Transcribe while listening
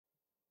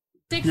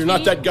You're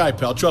not that guy,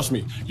 pal. Trust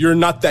me. You're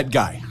not that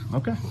guy.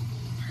 Okay.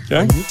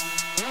 Okay?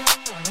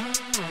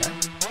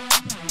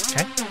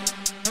 Okay.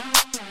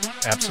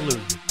 Absolutely.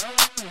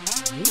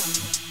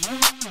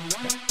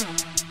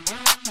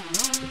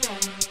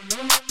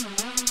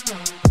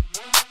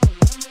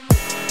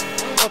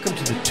 Welcome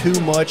to the Too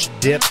Much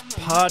Dip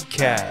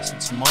podcast.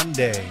 It's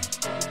Monday.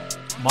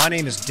 My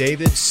name is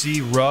David C.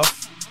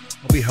 Ruff.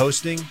 I'll be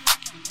hosting.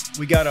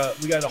 We got a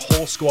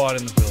whole squad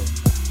in the building.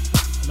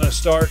 I'm going to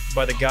start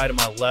by the guy to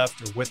my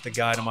left, or with the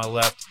guy to my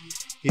left.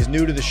 He's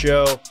new to the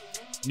show,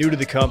 new to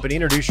the company.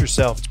 Introduce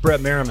yourself. It's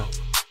Brett Merriman.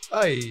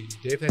 Hi,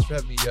 Dave. Thanks for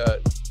having me.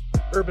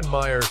 Urban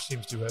Meyer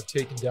seems to have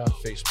taken down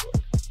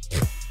Facebook.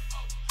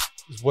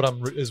 Is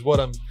what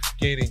I'm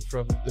gaining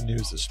from the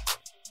news this morning.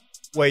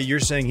 Wait, you're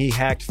saying he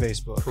hacked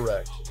Facebook?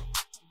 Correct.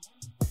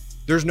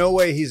 There's no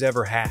way he's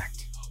ever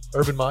hacked.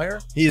 Urban Meyer?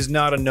 He is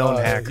not a known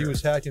hacker. He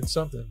was hacking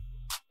something.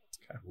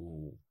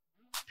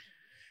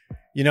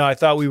 You know, I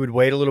thought we would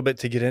wait a little bit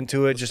to get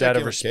into it, just out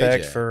of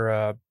respect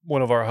for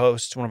one of our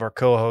hosts, one of our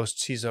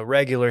co-hosts. He's a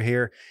regular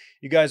here.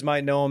 You guys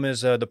might know him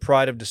as the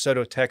pride of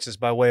DeSoto, Texas,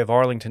 by way of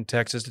Arlington,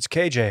 Texas. It's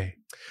KJ.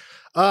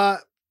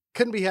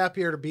 Couldn't be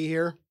happier to be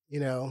here. You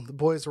know, the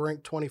boys are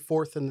ranked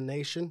 24th in the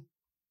nation.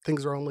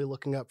 Things are only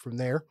looking up from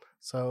there.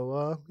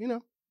 So, you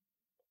know,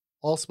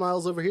 all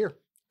smiles over here.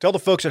 Tell the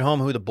folks at home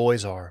who the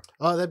boys are.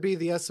 That'd be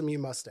the SMU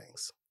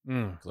Mustangs.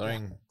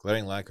 Glaring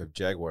lack of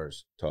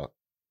Jaguars talk.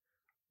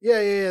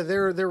 Yeah.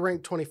 They're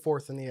ranked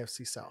 24th in the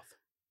AFC South.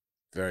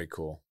 Very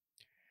cool.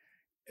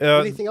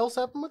 Anything else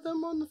happen with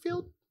them on the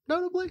field,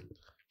 notably?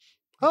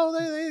 Oh,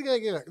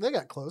 they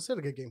got close. They had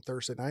a good game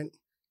Thursday night.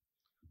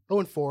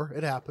 0-4.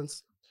 It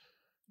happens.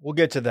 We'll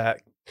get to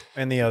that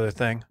and the other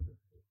thing.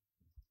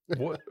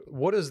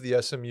 What is the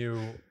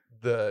SMU?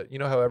 You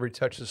know how every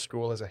Texas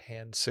school has a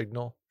hand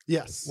signal?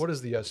 Yes. What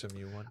is the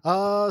SMU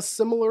one?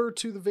 Similar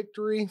to the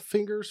victory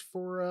fingers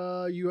for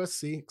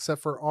USC,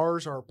 except for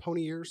ours are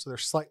pony ears, so they're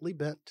slightly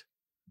bent.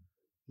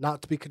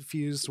 Not to be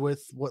confused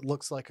with what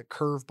looks like a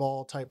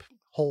curveball type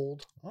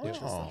hold, which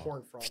is the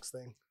Horned Frogs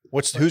thing.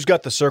 Who's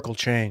got the circle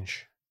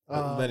change?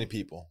 Many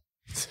people.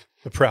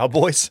 The Proud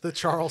Boys? The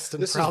Charleston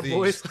This Proud is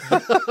Boys.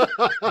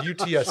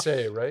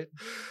 UTSA, right?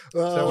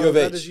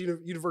 That is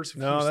University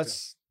of No, Houston.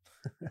 that's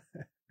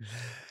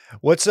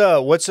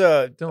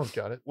Dylan's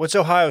got it. what's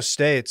Ohio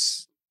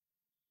State's?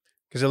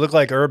 Because it looked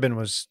like Urban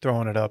was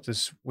throwing it up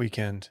this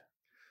weekend.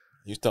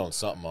 He's throwing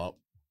something up.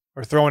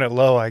 Or throwing it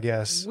low, I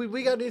guess.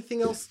 We got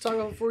anything else to talk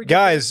about before we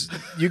Guys,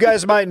 you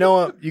guys might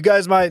know him. You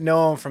guys might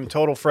know him from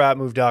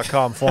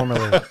TotalFratMove.com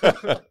formerly.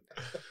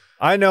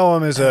 I know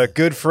him as a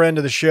good friend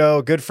of the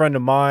show, good friend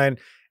of mine,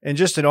 and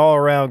just an all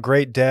around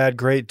great dad,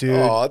 great dude.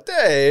 Oh,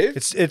 Dave.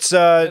 It's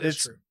Dylan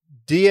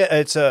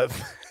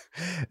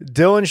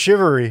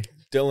Shivery.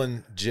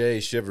 Dylan J.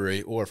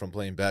 Shivery, or from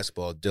playing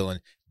basketball, Dylan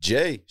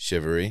J.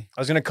 Shivery.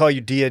 I was gonna call you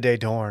Dia de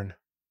Dorn.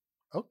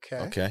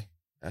 Okay.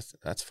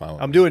 That's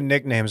fine. I'm doing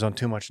nicknames on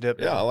Too Much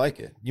Dip. Yeah, I like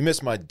it. You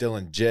missed my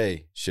Dylan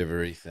J.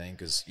 Shivery thing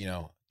because, you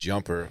know,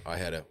 jumper, I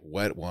had a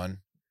wet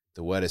one,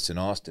 the wettest in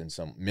Austin,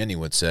 many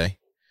would say.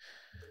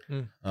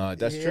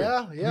 That's true.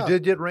 Yeah. You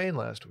did get rain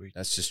last week.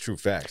 That's just true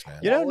facts, man.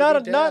 You know,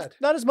 not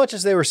as much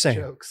as they were saying.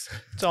 Jokes.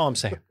 That's all I'm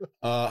saying.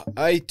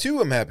 I, too,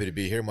 am happy to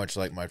be here, much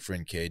like my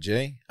friend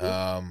KJ.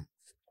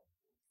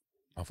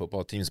 Our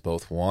football teams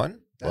both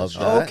won. Love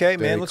that. Okay,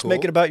 Very man. Let's cool.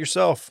 make it about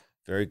yourself.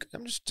 Very good.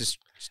 I'm just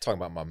talking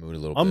about my mood a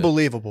little bit.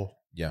 Unbelievable.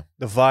 Yeah.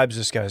 The vibes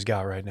this guy's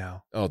got right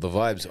now. Oh, the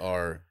vibes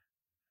are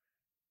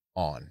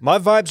on. My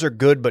vibes are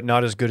good, but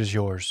not as good as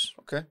yours.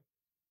 Okay.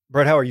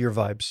 Brett, how are your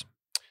vibes?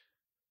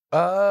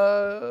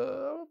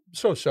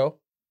 So.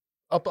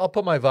 I'll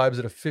put my vibes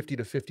at a 50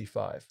 to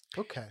 55.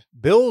 Okay.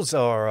 Bills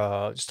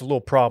are just a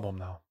little problem,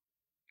 though,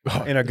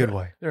 in a good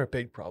way. They're a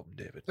big problem,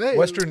 David. Hey.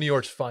 Western New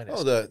York's finest.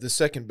 Oh, the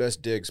second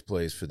best Diggs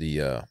plays for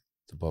the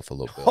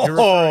Buffalo Bills. You're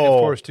referring, of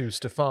course, to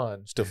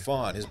Stefan.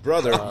 Stephon, his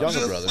brother,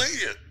 younger brother,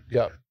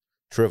 Yeah.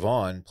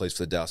 Trevon, plays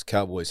for the Dallas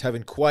Cowboys,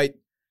 having quite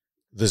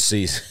the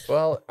season.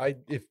 Well,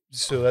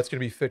 that's going to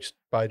be fixed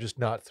by just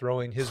not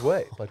throwing his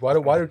way. Like, why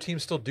do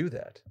teams still do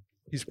that?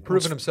 He's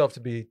proven himself to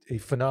be a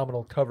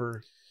phenomenal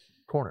cover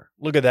corner.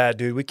 Look at that,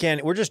 dude.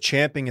 We're just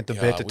champing at the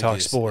bit to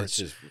talk sports.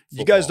 It's just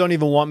You guys football. don't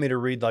even want me to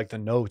read like the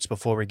notes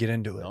before we get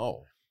into it.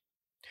 No.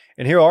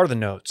 And here are the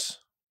notes.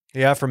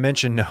 The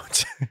aforementioned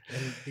notes. And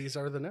these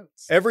are the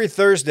notes. Every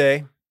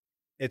Thursday,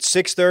 it's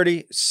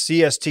 6:30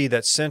 CST,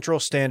 that's Central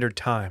Standard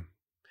Time.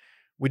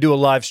 We do a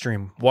live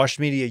stream, Washed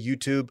Media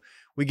YouTube.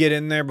 We get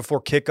in there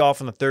before kickoff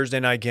on the Thursday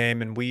night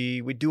game, and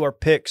we do our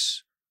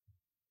picks.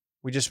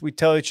 We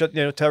tell each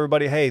other, tell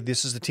everybody, hey,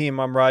 this is the team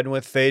I'm riding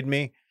with. Fade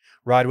me,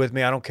 ride with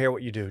me. I don't care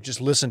what you do.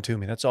 Just listen to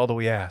me. That's all that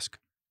we ask.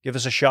 Give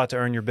us a shot to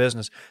earn your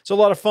business. It's a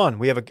lot of fun.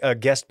 We have a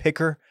guest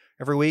picker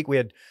every week. We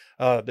had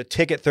the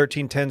Ticket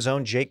 1310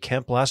 Zone, Jake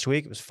Kemp, last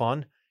week. It was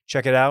fun.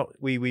 Check it out.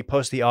 We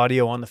post the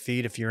audio on the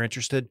feed if you're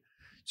interested.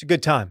 It's a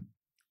good time.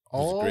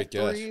 was a great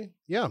guess.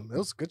 Yeah, it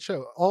was a good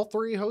show. All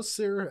three hosts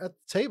are at the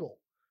table.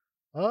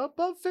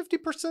 Above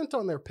 50%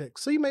 on their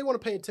picks, so you may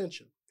want to pay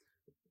attention.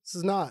 This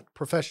is not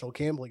professional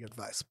gambling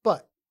advice,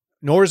 but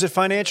Nor is it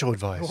financial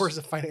advice. Nor is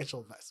it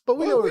financial advice. But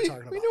we know what we're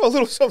talking about. We know a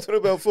little something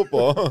about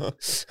football.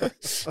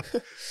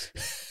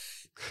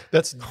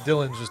 That's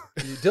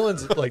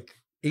Dylan's like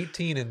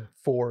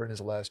 18-4 in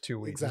his last 2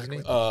 weeks, Exactly.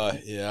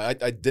 isn't he? Yeah,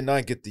 I did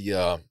not get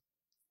the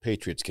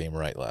Patriots game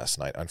right last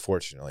night,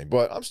 unfortunately,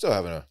 but I'm still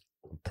having a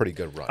pretty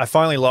good run. I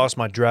finally lost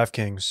my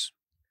DraftKings.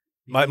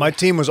 My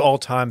team was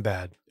all-time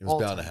bad. It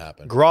was bound to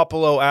happen.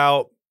 Garoppolo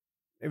out.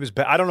 It was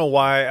bad. I don't know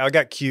why. I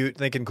got cute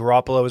thinking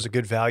Garoppolo was a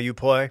good value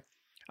play.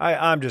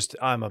 I'm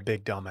a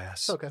big dumbass.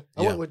 It's okay.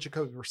 I Yeah. went with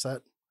Jacoby Brissett.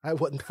 I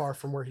wasn't far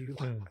from where you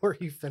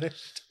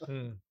finished.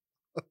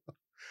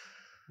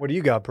 What do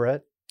you got,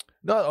 Brett?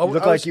 No, You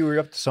look like you were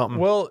up to something.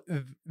 Well,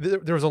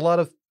 there was a lot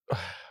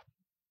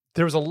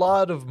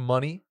of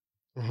money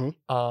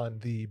on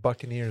the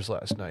Buccaneers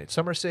last night.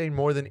 Some are saying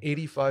more than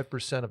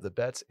 85% of the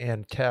bets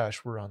and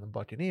cash were on the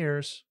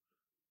Buccaneers,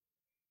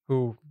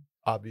 who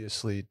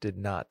obviously did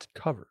not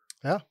cover.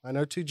 Yeah, I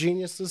know two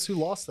geniuses who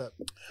lost that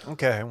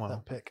Okay,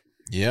 well. pick.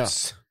 Yeah.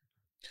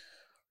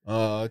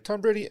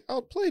 Tom Brady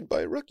outplayed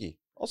by a rookie.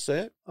 I'll say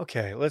it.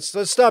 Okay, let's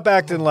stop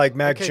acting like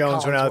Mac Okay,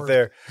 Jones went out Collinsworth.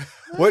 there.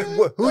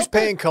 Who's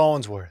paying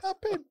Collinsworth?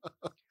 Outpaid.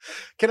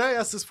 Can I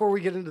ask this before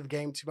we get into the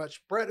game too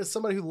much? Brett, as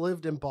somebody who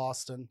lived in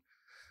Boston,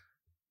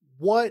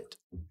 what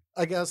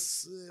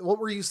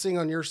were you seeing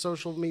on your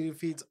social media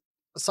feeds,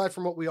 aside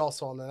from what we all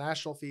saw on the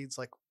national feeds,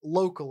 like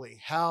locally,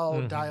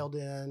 how dialed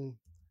in,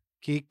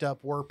 geeked up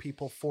were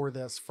people for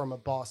this from a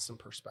Boston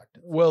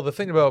perspective? Well, the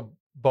thing about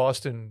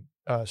Boston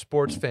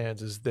sports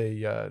fans is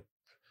they've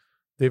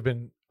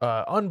been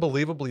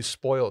unbelievably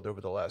spoiled over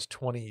the last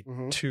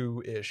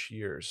 22-ish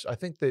years. I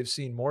think they've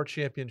seen more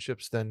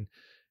championships than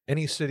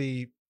any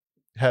city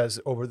has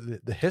over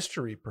the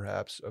history,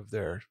 perhaps, of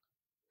their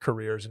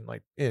careers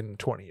in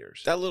 20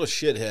 years. That little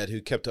shithead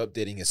who kept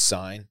updating his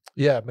sign.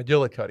 Yeah,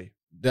 McGillicuddy.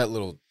 That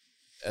little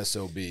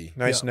SOB.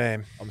 Nice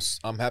name.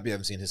 I'm happy I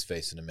haven't seen his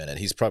face in a minute.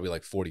 He's probably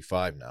like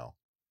 45 now.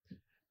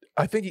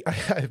 I think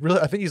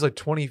he's like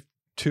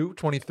 22,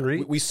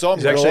 23. We saw him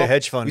He's grow actually a up.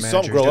 hedge fund We manager. saw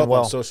him He's grow doing up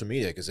well. on social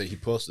media because he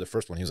posted the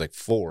first one. He was like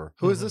 4.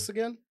 Who is this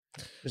again?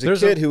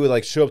 There's a kid who would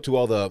like show up to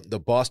all the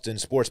Boston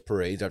sports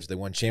parades after they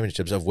won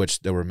championships, of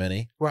which there were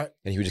many. Right.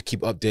 And he would just keep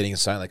updating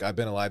his sign, like, I've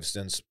been alive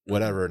since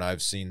whatever, and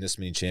I've seen this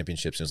many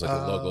championships. And it's like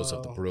the logos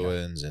of the Okay.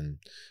 Bruins and,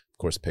 of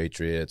course,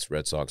 Patriots,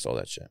 Red Sox, all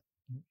that shit.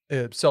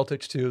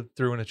 Celtics too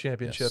threw in a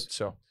championship. Yes.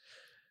 So,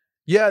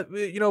 yeah,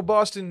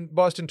 Boston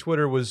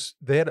Twitter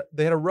they had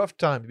a rough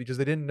time because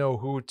they didn't know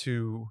who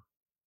to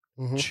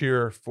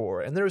cheer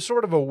for, and there was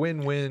sort of a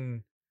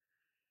win-win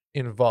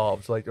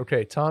involved. Like,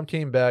 okay, Tom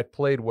came back,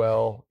 played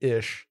well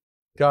ish,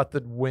 got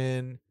the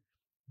win,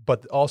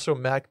 but also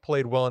Mac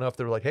played well enough.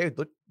 They were like, hey,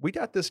 look, we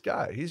got this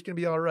guy. He's going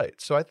to be all right.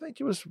 So I think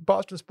it was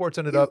Boston sports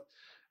ended up,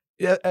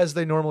 as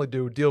they normally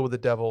do, deal with the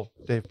devil,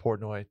 Dave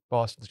Portnoy.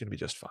 Boston's going to be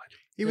just fine.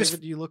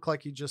 David, you look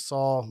like you just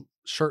saw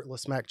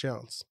shirtless Mac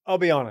Jones. I'll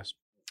be honest.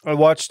 I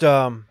watched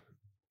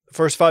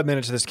first 5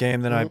 minutes of this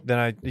game. Then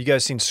I you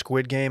guys seen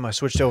Squid Game? I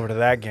switched over to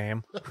that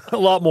game. A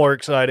lot more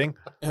exciting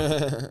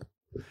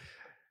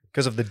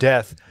because of the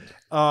death.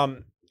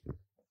 And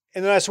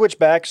then I switched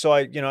back, so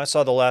I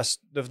saw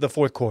the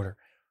fourth quarter,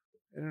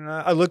 and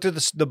I looked at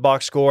the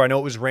box score. I know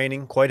it was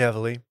raining quite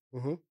heavily.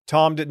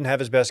 Tom didn't have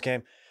his best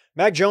game.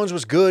 Mac Jones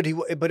was good,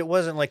 but it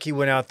wasn't like he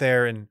went out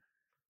there and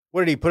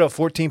what did he put up?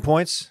 14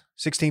 points,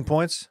 16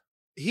 points.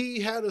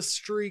 He had a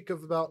streak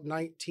of about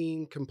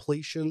 19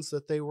 completions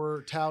that they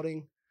were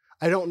touting.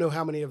 I don't know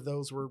how many of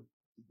those were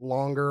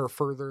longer or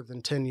further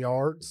than 10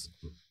 yards,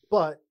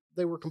 but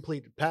they were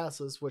completed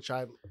passes, which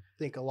I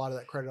think a lot of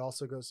that credit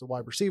also goes to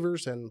wide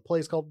receivers and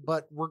plays called.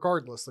 But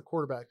regardless, the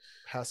quarterback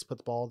has to put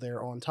the ball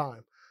there on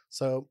time.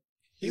 So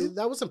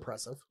that was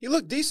impressive. He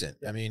looked decent.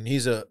 I mean,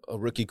 he's a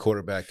rookie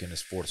quarterback in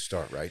his 4th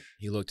start, right?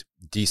 He looked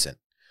decent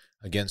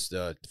against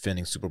the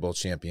defending Super Bowl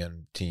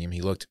champion team.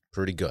 He looked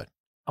pretty good.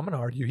 I'm going to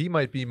argue he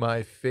might be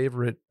my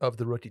favorite of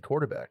the rookie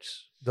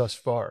quarterbacks thus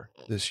far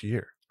this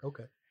year.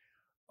 Okay.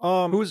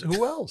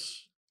 Who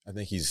else? I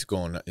think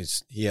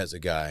he has a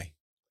guy.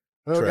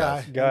 Another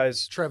Trev.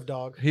 Guys. Trev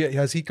Dog.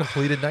 Has he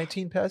completed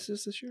 19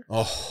 passes this year?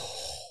 Oh,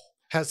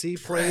 Has he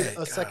played Fred, a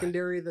God.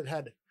 secondary that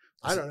had,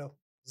 I don't know,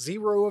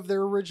 0 of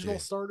their original Yeah.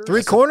 starters?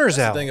 3 corners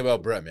that's out. the thing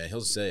about Brett, man.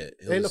 He'll say it.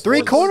 He'll And the just- Three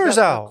fourth one corners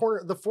got-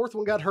 out. The 4th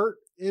one got hurt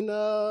in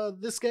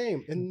this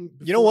game.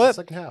 You know what? The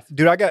second half.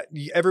 Dude, I got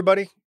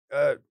everybody.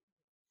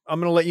 I'm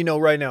going to let you know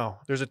right now.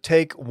 There's a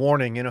take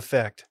warning in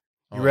effect.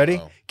 You Oh, ready?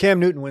 no. Cam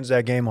Newton wins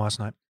that game last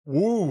night.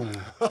 Woo.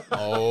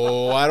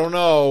 Oh, I don't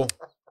know.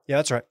 Yeah,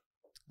 that's right.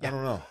 I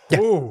don't know. Yeah.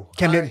 Woo.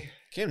 Cam Newton.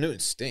 Cam Newton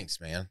stinks,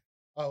 man.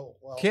 Oh,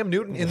 well. Cam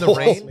Newton in the Lost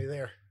rain? me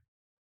there.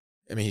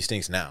 I mean, he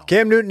stinks now.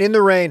 Cam Newton in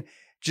the rain,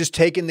 just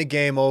taking the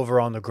game over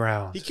on the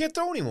ground. He can't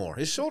throw anymore.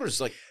 His shoulders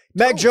like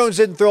Mac toast. Jones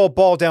didn't throw a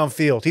ball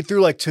downfield. He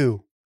threw like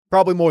 2.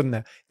 Probably more than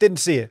that. Didn't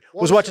see it.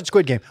 What Was was watching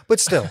Squid Game. But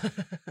still,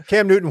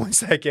 Cam Newton wins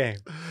that game.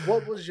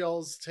 What was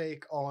y'all's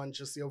take on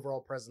just the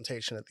overall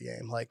presentation at the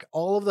game? Like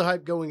all of the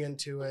hype going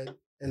into it,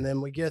 and then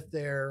we get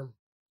there.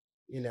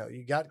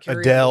 You got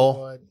Carrie Adele.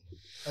 Underwood,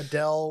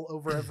 Adele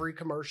over every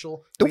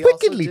commercial. The We also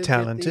wickedly did get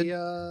talented.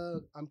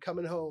 the, I'm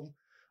coming home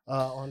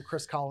on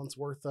Chris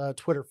Collinsworth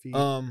Twitter feed.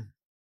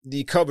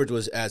 The coverage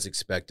was as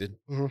expected.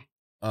 Mhm.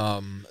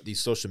 The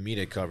social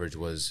media coverage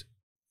was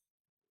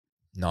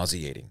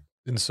nauseating.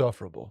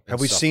 Insufferable. Have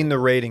we seen the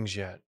ratings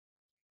yet?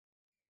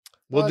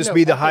 Will this No,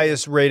 be the I'll get it.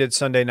 highest rated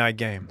Sunday night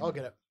game? I'll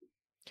get it.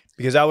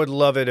 Because I would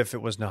love it if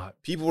it was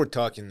not. People were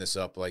talking this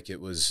up like it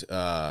was.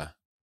 I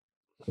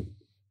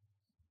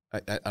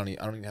don't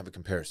even have a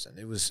comparison.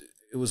 It was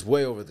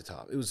way over the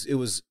top. It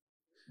was.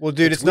 Well,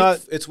 dude,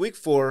 It's week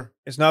 4.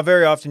 It's not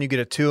very often you get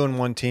a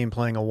 2-1 team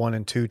playing a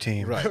 1-2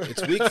 team. Right.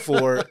 It's week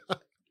 4.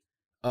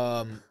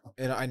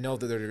 And I know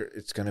that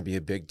it's going to be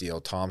a big deal.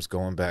 Tom's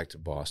going back to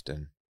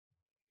Boston.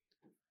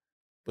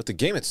 But the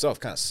game itself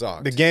kind of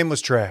sucked. The game was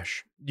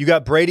trash. You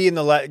got Brady in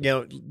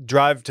the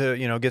drive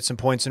to get some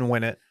points and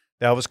win it.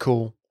 That was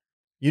cool.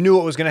 You knew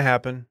what was going to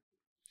happen.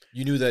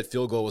 You knew that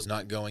field goal was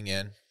not going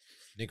in.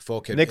 Nick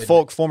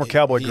Folk, former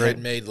Cowboy he great. had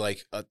made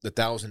like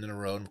 1,000 in a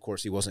row, and of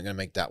course he wasn't going to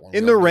make that one.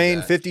 In the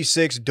rain,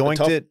 56,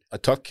 doinked it. A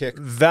tough kick.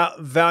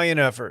 Valiant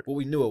effort. Well,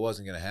 we knew it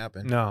wasn't going to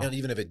happen. No. And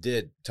even if it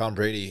did, Tom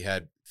Brady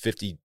had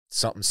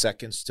 50-something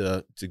seconds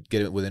to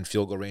get it within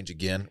field goal range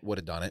again. Would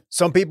have done it.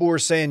 Some people were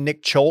saying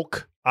Nick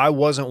Cholk. I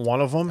wasn't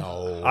one of them.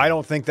 No. I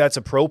don't think that's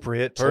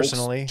appropriate,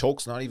 personally.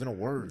 Choke's not even a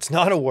word. It's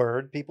not a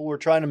word. People were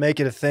trying to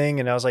make it a thing,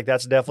 and I was like,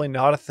 that's definitely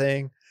not a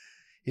thing.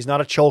 He's not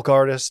a choke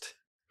artist.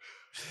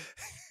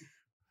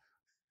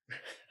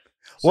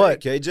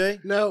 What?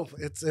 KJ? No,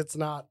 it's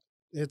not.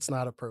 It's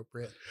not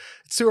appropriate.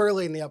 It's too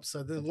early in the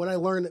episode. When I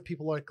learned that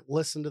people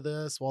listen to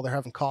this while they're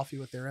having coffee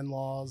with their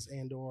in-laws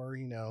and/or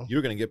You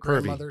were going to get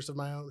pervy. grandmothers of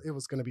my own, it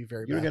was going to be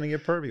very You were bad. going to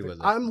get pervy with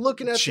it. I'm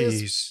looking at this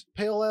Jeez.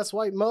 pale ass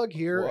white mug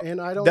here, Well, and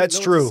I don't. That's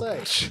know true. What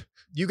to say.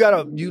 You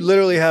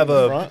literally have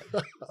a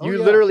Oh, you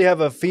yeah. literally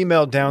have a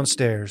female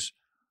downstairs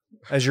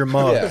as your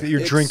mug Yeah, that you're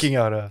it's- drinking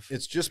out of.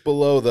 It's just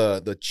below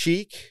the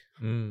cheek.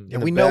 Mm. Yeah, In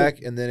the we know- back,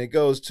 and then it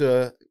goes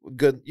to a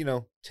good,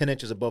 10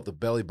 inches above the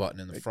belly button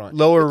in the front.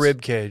 Lower It's-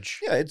 rib cage.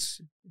 Yeah,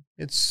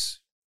 it's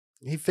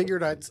He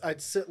figured I'd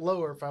sit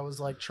lower if I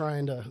was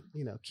trying to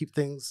keep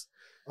things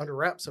under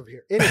wraps over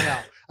here.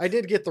 Anyhow, I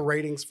did get the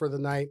ratings for the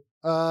night.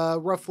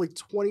 Roughly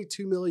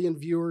 22 million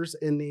viewers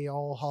in the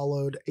all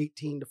hollowed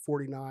 18 to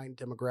 49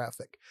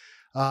 demographic.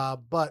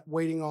 But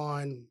waiting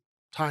on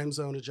time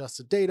zone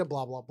adjusted data,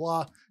 blah blah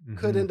blah,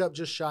 could Mhm. end up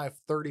just shy of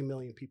 30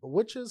 million people,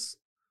 which is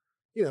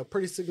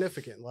pretty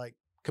significant.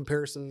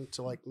 Comparison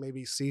to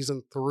maybe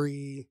season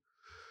 3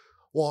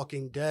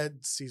 Walking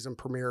Dead season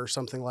premiere or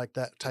something like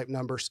that type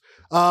numbers.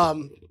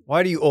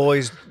 Why do you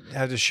always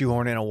have to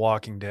shoehorn in a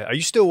Walking Dead? Are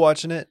you still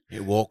watching it?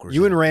 walkers.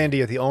 You and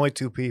Randy are the only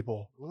two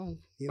people. Well,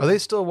 Are they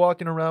still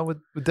walking around with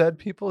dead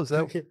people? Is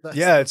that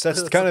Yeah,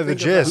 that's kind of the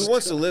gist. Who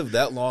wants to live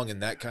that long in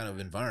that kind of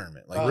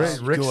environment? Like Rick's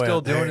go still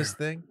out doing there. his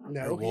thing?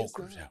 No, he's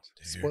walkers not. out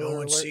there. Spoiler No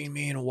one's alert. seen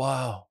me in a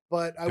while.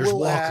 But I There's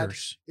will add,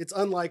 walkers. it's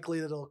unlikely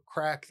that it'll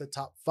crack the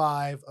top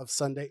 5 of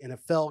Sunday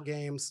NFL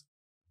games.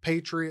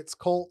 Patriots,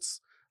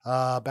 Colts,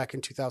 back in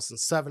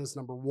 2007 is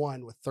number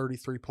 1 with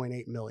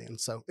 33.8 million.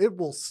 So it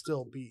will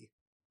still be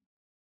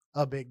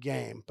a big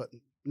game, but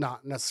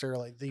not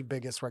necessarily the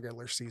biggest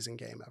regular season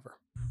game ever.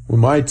 When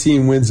my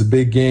team wins a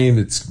big game,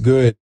 it's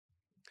good.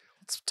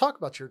 Let's talk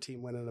about your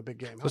team winning a big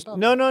game. How about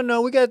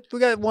No. We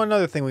got one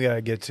other thing we got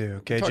to get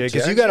to, KJ, because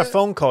you Jags got a yet?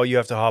 phone call you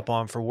have to hop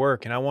on for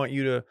work, and I want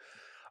you to.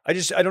 I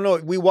don't know.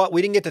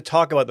 We didn't get to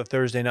talk about the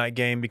Thursday night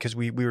game because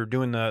we were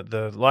doing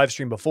the live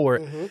stream before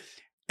it. Mhm.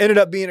 Ended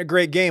up being a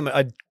great game,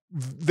 a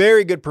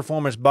very good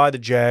performance by the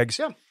Jags.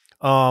 Yeah.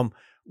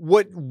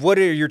 What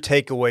are your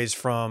takeaways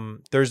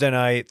from Thursday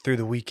night through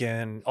the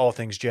weekend? All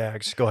things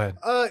Jags. Go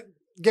ahead.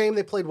 Game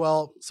they played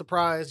well.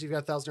 Surprised, you've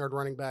got 1,000-yard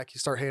running back. You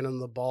start handing them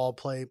the ball,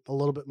 play a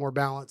little bit more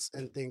balance,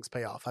 and things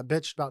pay off. I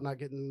bitched about not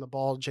getting the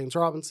ball to James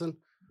Robinson.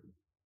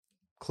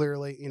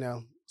 Clearly,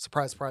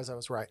 surprise, I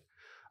was right.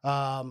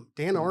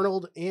 Dan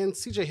Arnold and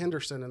CJ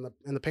Henderson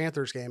in the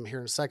Panthers game here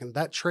in a second.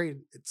 That trade,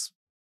 it's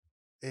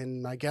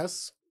in, I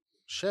guess,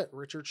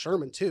 Richard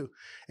Sherman too.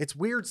 It's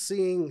weird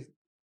seeing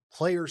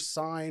players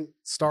sign,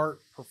 start,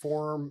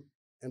 perform,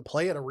 and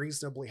play at a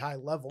reasonably high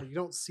level. You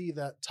don't see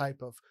that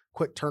type of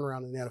quick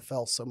turnaround in the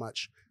NFL so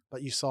much,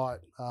 but you saw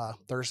it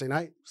Thursday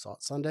night, saw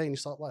it Sunday, and you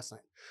saw it last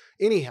night.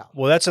 Anyhow.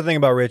 Well, that's the thing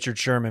about Richard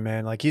Sherman,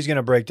 man. Like, he's going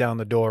to break down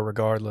the door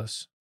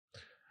regardless.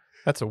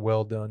 That's a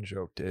well done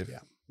joke, Dave. Yeah.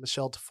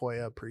 Michelle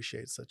Tafoya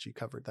appreciates that you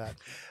covered that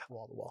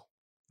wall to wall.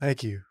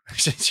 Thank you.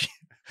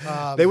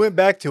 They went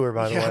back to her,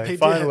 by the yeah, way. they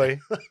Finally.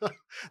 did.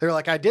 They're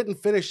like, I didn't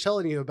finish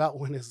telling you about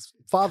when his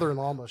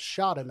father-in-law almost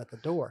shot him at the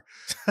door.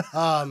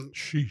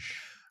 Sheesh.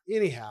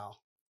 Anyhow,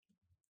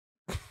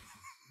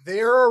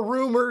 there are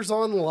rumors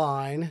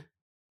online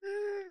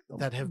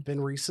that have been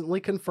recently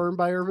confirmed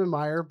by Urban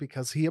Meyer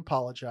because he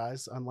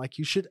apologized, unlike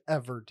you should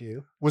ever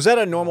do. Was that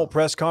a normal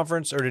press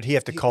conference, or did he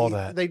have to call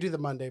that? They do the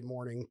Monday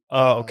morning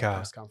Okay.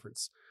 press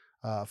conference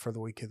for the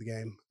week of the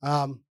game.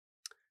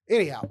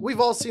 Anyhow, we've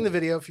all seen the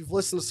video. If you've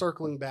listened to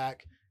Circling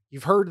Back,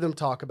 you've heard them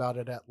talk about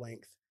it at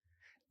length.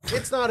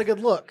 It's not a good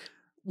look.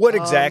 What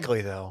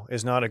exactly, though,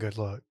 is not a good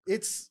look?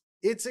 It's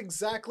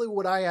exactly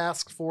what I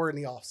asked for in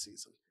the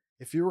offseason.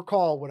 If you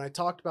recall, when I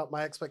talked about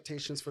my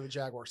expectations for the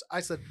Jaguars,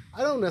 I said,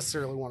 I don't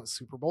necessarily want a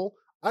Super Bowl.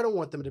 I don't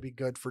want them to be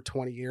good for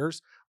 20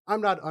 years.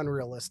 I'm not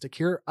unrealistic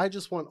here. I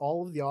just want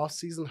all of the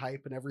offseason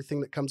hype and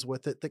everything that comes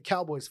with it that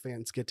Cowboys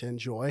fans get to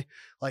enjoy.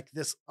 Like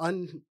this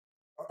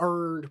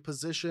unearned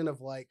position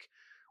of like,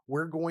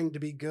 we're going to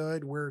be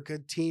good. We're a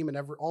good team and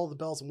all the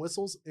bells and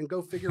whistles. And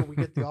go figure, we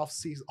get the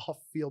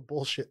off-field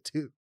bullshit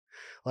too.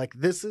 Like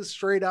this is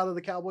straight out of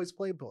the Cowboys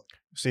playbook.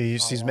 See,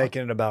 he's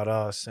making it about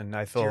us, and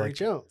I feel Jerry like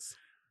Jones.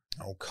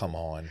 Oh, come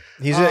on.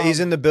 he's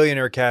in the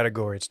billionaire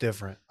category. It's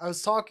different. I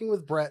was talking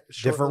with Brett.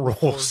 Different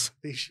roles.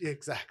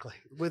 Exactly.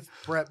 With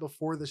Brett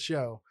before the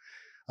show.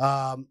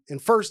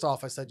 And first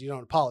off, I said, you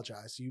don't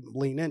apologize. You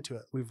lean into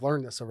it. We've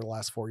learned this over the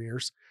last 4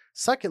 years.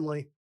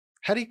 Secondly,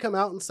 had he come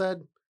out and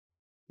said,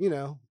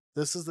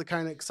 this is the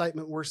kind of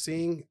excitement we're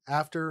seeing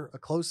after a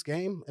close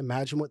game.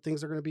 Imagine what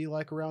things are going to be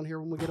like around here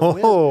when we get a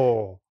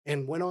win.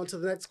 And went on to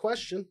the next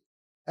question.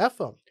 F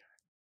him.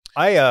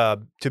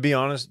 To be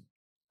honest,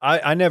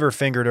 I never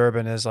fingered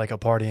Urban as like a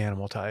party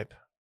animal type.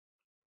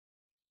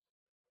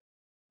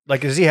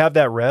 Like, does he have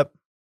that rep?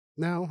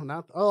 No,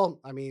 not. Oh,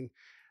 I mean,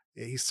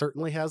 he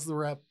certainly has the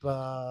rep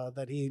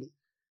that he.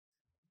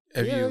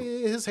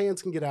 His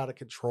hands can get out of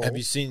control. Have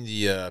you seen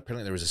the?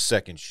 Apparently, there was a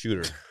second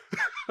shooter.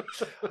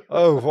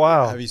 Oh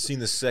wow! Have you seen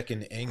the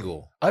second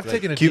angle? I've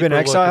taken a Cuban deeper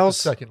look at Exiles?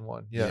 the second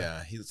one.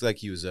 Yeah. He looks like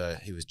he was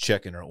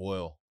checking her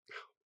oil.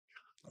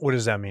 What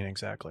does that mean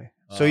exactly?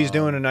 So he's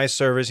doing a nice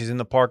service. He's in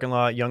the parking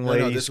lot. Young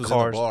ladies, No, this was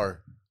cars. in the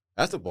bar.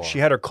 At the bar. She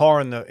had her car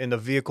in the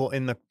vehicle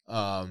in the.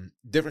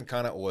 Different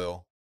kind of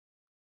oil.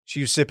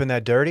 She was sipping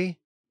that dirty.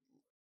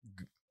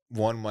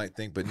 One might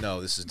think, but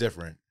no, this is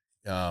different.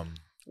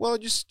 Well,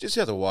 just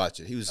have to watch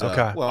it. He was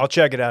Okay. well, I'll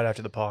check it out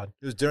after the pod.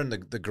 it was during the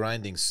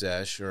grinding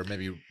sesh, or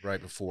maybe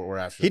right before or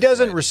after. He the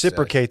doesn't grinding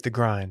reciprocate the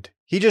grind.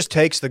 He just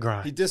takes the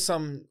grind. sesh. He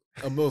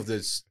did a move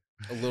that's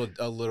a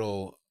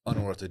little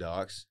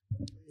unorthodox.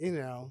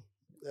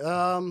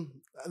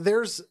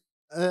 There's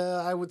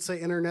I would say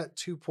Internet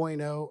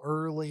 2.0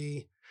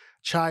 early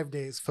Chive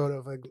Days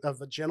photo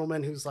of a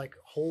gentleman who's like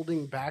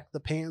holding back the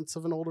pants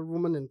of an older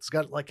woman and it's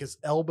got like his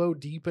elbow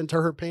deep into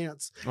her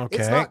pants. Okay.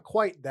 It's not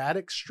quite that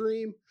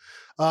extreme.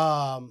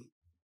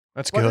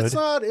 That's But good.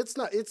 it's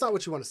not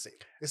what you want to see,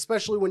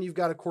 especially when you've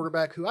got a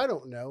quarterback who I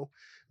don't know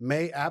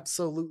may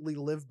absolutely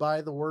live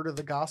by the word of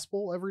the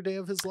gospel every day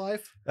of his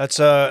life. That's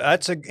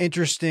an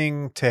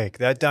interesting take.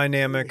 That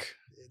dynamic.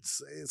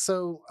 It's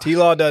so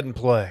T-Law doesn't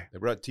play. They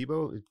brought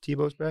Tebow.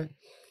 Tebow's back.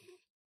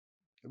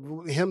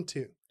 him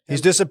too.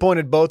 He's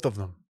disappointed both of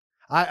them.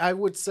 I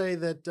would say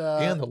that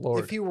And the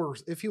Lord. if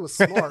he was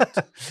smart,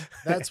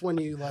 that's when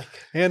you like.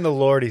 And the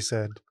Lord, he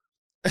said.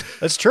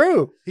 That's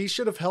true. He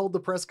should have held the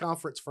press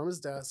conference from his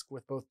desk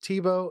with both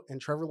Tebow and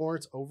Trevor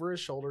Lawrence over his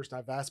shoulders. And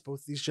I've asked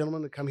both these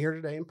gentlemen to come here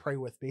today and pray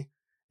with me.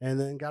 And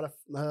then got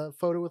a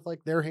photo with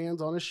like their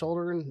hands on his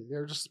shoulder and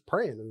they're just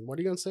praying. And what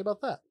are you going to say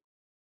about that?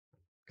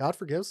 God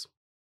forgives.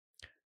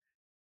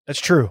 That's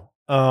true.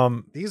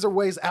 These are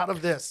ways out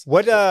of this.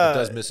 What It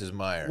does Mrs.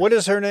 Meyer. what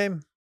is her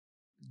name?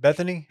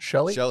 Bethany?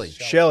 Shelly?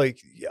 Shelly.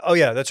 Oh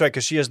yeah, that's right,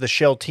 because she has the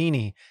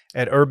Sheltini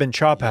at Urban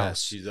Chop Yes,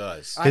 House. she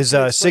does. I His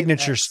can explain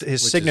signature X,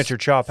 his Which signature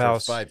is chop for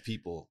house 5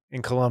 people.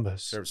 in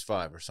Columbus. Serves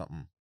 5 or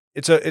something.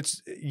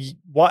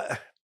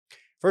 What?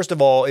 First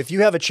of all, if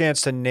you have a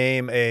chance to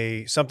name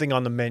something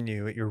on the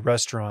menu at your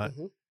restaurant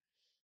Mhm.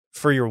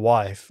 for your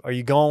wife, are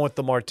you going with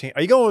the martini?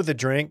 Are you going with the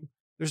drink?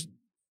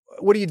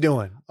 What are you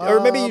doing? Or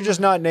maybe you're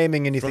just not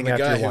naming anything From the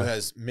after guy your who wife.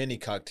 has many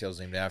cocktails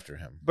named after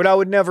him. But I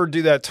would never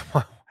do that to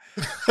my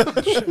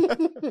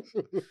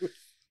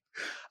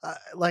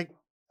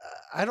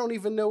I don't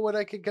even know what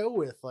I could go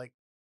with. Like,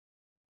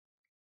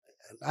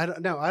 I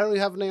don't know. I don't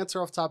even have an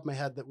answer off the top of my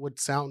head that would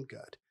sound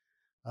good.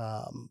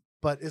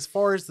 But as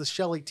far as the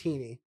Shelly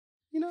Teeny,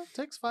 it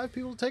takes 5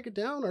 people to take it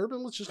down.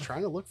 Urban was just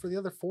trying to look for the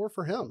other 4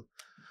 for him.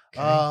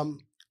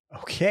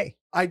 Okay.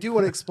 I do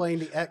want to explain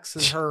the X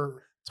and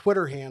her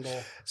Twitter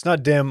handle It's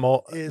not dim.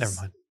 Never is,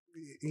 mind.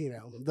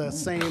 the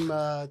same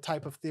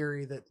type of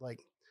theory that, like,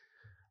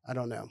 I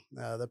don't know,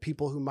 the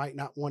people who might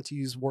not want to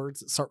use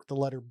words that start with the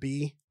letter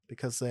B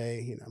because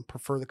they,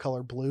 prefer the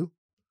color blue.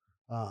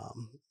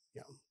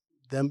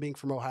 Them being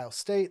from Ohio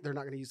State, they're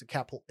not going to use a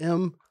capital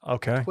M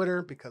Okay. on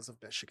Twitter because of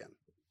Michigan.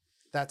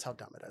 That's how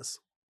dumb it is.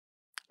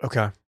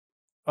 Okay.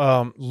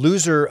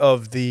 Loser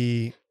of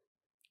the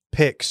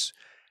picks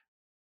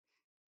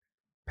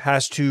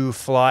has to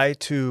fly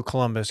to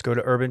Columbus, go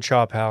to Urban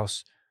Chop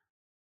House,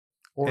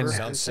 Order And- and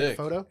Sounds take a sick.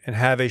 photo. and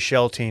have a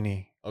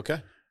Sheltini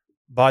Okay.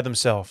 by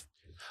themselves.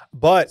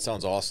 But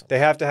Sounds awesome. they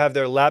have to have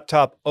their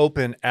laptop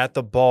open at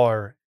the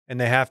bar, and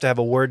they have to have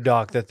a Word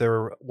doc that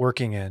they're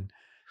working in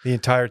the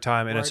entire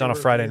time, and it's on a Write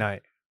a Friday review.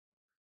 night.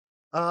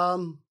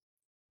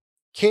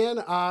 Can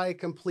I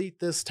complete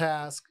this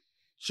task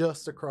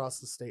just across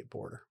the state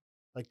border?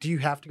 Like, do you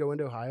have to go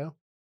into Ohio?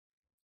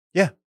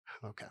 Yeah.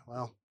 Okay.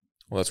 Well,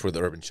 Well, that's where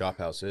the Urban Chop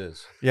House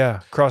is.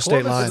 Yeah, cross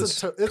state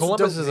Columbus lines. It's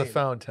Columbus dope is a name.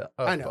 fun town.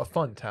 I know. A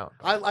fun town.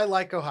 I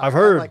like Ohio. I've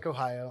heard. I like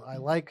Ohio. I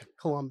like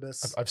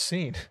Columbus. I've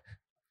seen.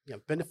 Yeah,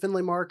 been to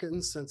Findlay Market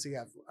and Cincy.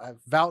 I've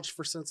vouched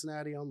for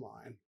Cincinnati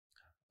online.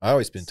 I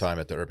always spend time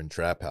at the Urban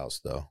Trap House,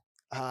 though.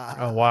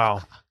 Oh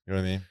wow. You know what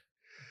I mean?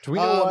 Do we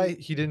know why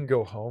he didn't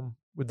go home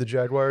with the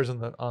Jaguars on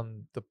the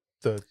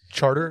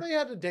charter? They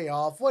had a day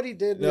off. What he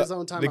did in Yeah, his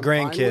own time, the I'm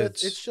fine grandkids.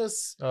 with. It's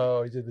just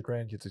Oh, he did the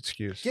grandkids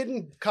excuse.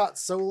 getting caught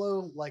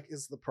solo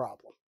is the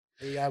problem.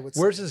 Yeah, I would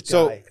say. Where's his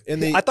So guy?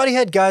 I thought he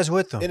had guys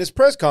with him. in his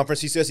press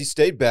conference, he says he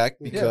stayed back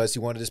because he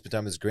wanted to spend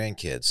time with his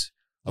grandkids.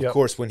 Of Yep.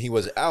 course, when he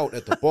was out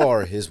at the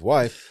bar, his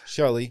wife,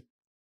 Shelly,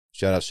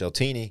 shout out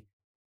Sheltini,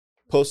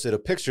 posted a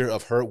picture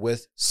of her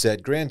with said It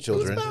was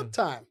grandchildren. about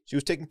time. She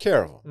was taking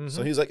care of them.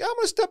 So Mhm. he's like, I'm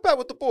going to step out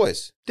with the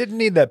boys. Didn't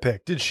need that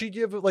pick. Did she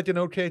give like an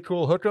okay,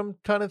 cool hook 'em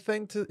kind of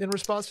thing in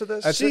response to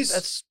this?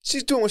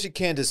 She's doing what she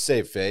can to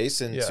save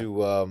face and Yeah.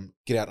 to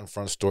get out in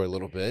front of the story a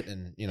little bit.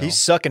 And, you know. He's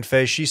sucking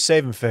face. She's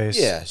saving face.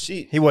 Yeah,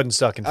 He wasn't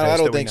sucking face. I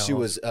don't that we think she know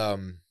of. was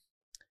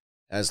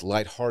as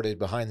lighthearted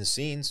behind the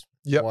scenes,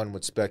 Yep. one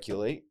would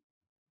speculate.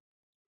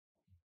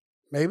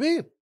 Maybe.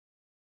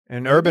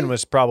 And Urban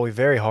was probably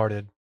very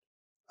hearted.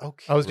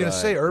 Okay. I was going to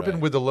say, Right, Urban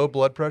right. with the low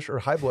blood pressure or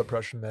high blood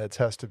pressure meds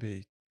has to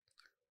be.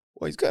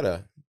 Well, he's got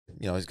to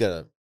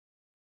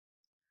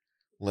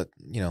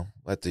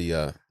let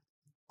the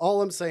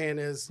All I'm saying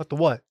is What the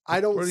what? I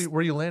don't. Where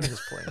are you landing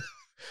this plane?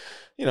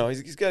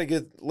 he's got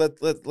to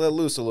let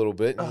loose a little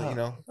bit, for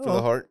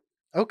the heart.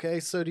 Okay,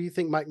 so do you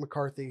think Mike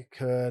McCarthy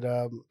could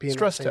be in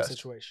Stress that same test.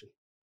 situation?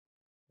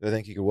 I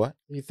think he could what?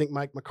 Do you think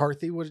Mike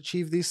McCarthy would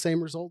achieve these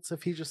same results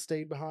if he just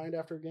stayed behind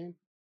after a game?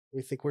 Do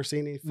you think we're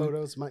seeing any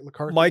photos of Mike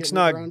McCarthy? Mike's getting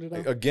not- around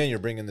today? Again, you're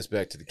bringing this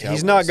back to the Cowboys.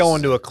 He's not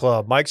going to a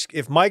club.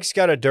 If Mike's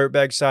got a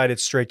dirtbag side,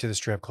 it's straight to the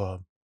strip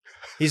club.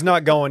 He's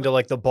not going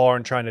to the bar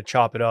and trying to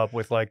chop it up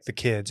with the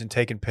kids and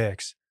taking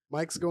pics.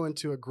 Mike's going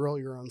to a grill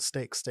your own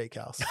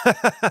steakhouse.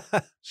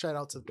 Shout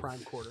out to the Prime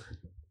Quarter.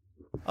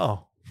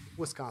 Oh,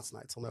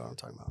 Wisconsinites will know what I'm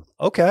talking about.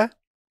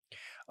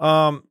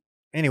 okay.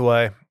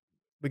 Anyway,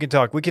 we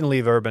can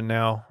leave Urban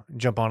now and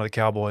jump onto the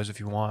Cowboys if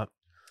you want.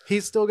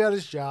 He's still got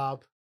his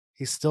job.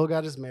 He's still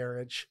got his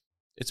marriage.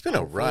 It's been a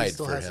Hopefully he ride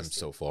still for has him his-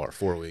 so far,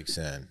 4 weeks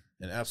in.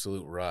 An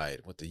absolute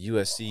ride with the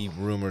USC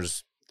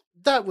rumors.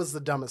 That was the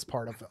dumbest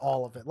part of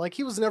all of it.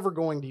 He was never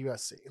going to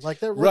USC.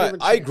 There wasn't Right.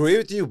 even a I chance. agree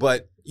with you,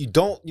 but you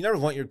never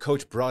want your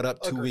coach brought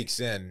up 2 Agreed. weeks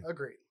in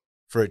Agreed.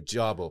 for a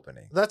job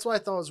opening. That's why I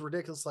thought it was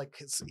ridiculous.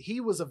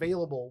 He was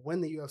available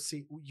when the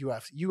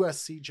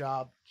USC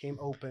job came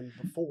open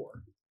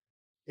before,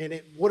 and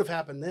it would have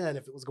happened then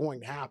if it was going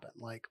to happen.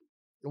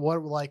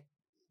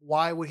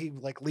 Why would he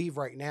leave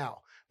right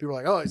now? People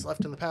are like, oh, he's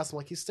left in the past. I'm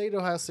like, he stayed at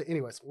Ohio State.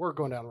 Anyways, we're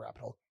going down a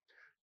rabbit hole.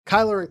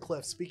 Kyler and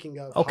Cliff. Speaking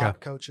of hot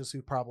coaches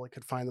who probably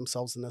could find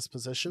themselves in this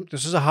position,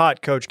 This is a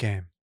hot coach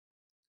game.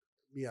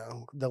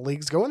 the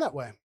league's going that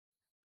way.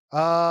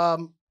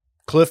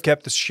 Cliff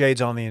kept the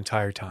shades on the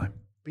entire time.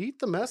 Beat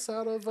the mess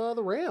out of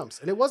the Rams,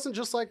 and it wasn't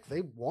just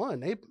they won;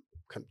 they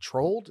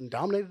controlled and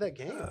dominated that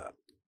game.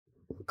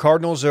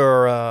 Cardinals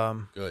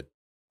are, Good.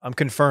 I'm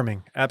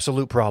confirming,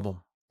 absolute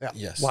problem.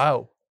 Yes.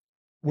 Wow.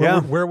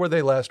 Yeah. Where were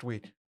they last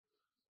week?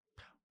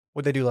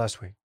 What'd they do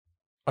last week?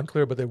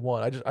 Unclear, but they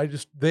won.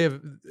 They have,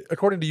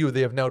 according to you,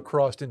 they have now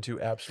crossed into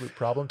absolute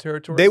problem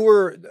territory. They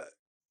were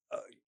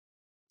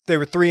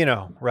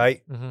 3-0,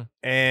 right? Mhm.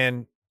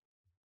 And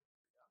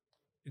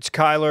it's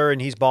Kyler and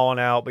he's balling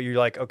out, but you're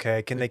like,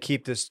 okay, can they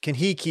keep this? Can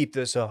he keep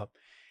this up?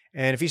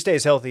 And if he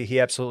stays healthy, he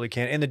absolutely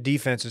can. And the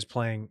defense is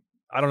playing.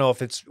 I don't know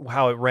if it's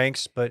how it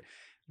ranks, but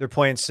they're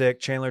playing sick.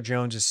 Chandler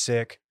Jones is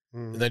sick.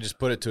 And they just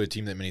put it to a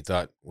team that many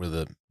thought were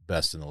the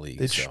best in the league.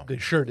 They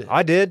sure did.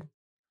 I did.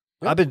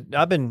 I've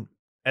been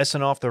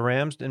essing off the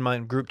Rams in my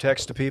group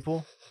text to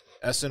people.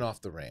 Essing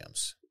off the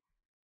Rams.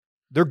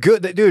 They're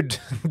good. Dude,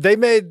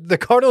 the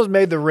Cardinals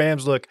made the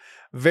Rams look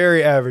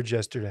very average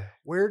yesterday.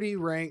 Where do you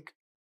rank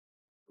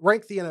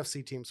the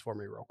NFC teams for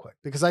me real quick?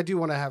 Because I do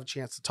want to have a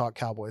chance to talk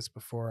Cowboys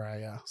before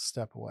I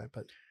step away,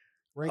 but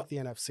rank the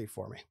NFC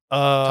for me.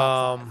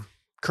 Top five.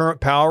 Current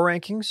power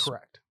rankings.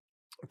 Correct.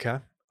 Okay.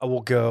 I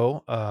will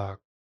go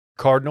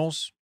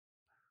Cardinals,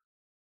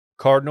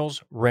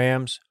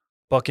 Rams,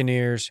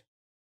 Buccaneers,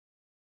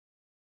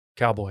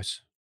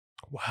 Cowboys.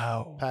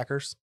 Wow.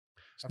 Packers.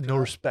 After No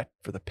that. respect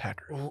for the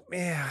Packers. Oh,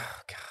 yeah,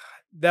 God.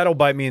 That'll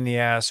bite me in the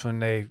ass when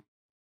they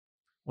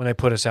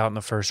put us out in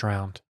the first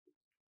round.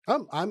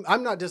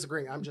 I'm not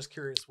disagreeing. I'm just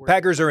curious.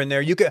 Packers are in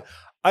there.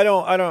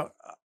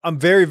 I'm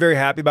very, very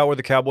happy about where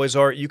the Cowboys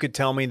are. You could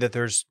tell me that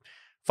there's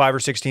 5 or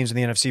 6 teams in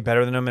the NFC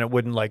better than them, and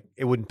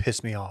it wouldn't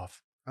piss me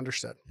off.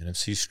 Understood.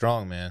 NFC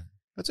strong, man.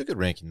 That's a good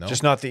ranking, though.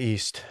 Just not the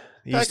East.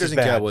 The East Packers is and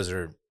bad. Cowboys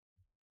are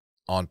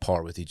on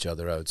par with each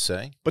other, I would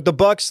say. But the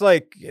Bucks,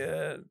 they've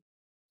got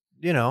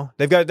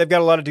a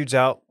lot of dudes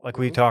out, like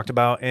we talked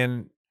about,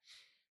 and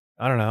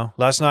I don't know.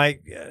 Last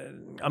night,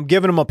 I'm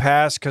giving them a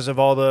pass because of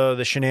all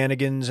the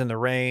shenanigans and the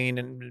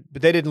rain,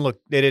 but they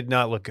did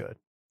not look good.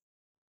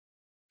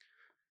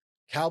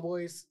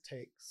 Cowboys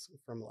takes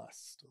from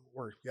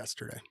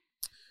yesterday.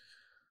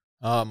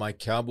 My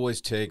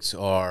Cowboys takes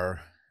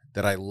are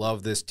that I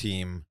love this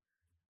team.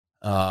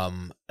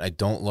 I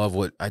don't love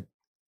what I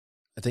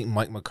think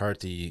Mike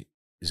McCarthy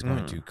is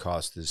going to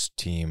cost this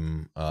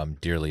team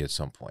dearly at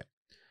some point.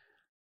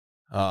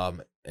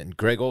 And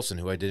Greg Olson,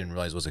 who I didn't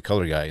realize was a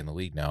color guy in the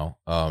league now,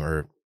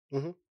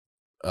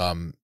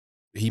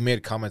 he made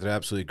a comment that I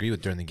absolutely agree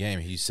with during the game.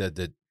 He said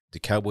that the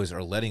Cowboys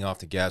are letting off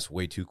the gas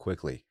way too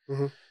quickly.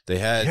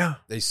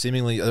 They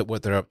seemingly,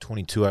 they're up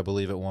 22, I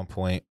believe, at one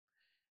point,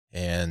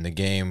 and the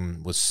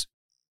game was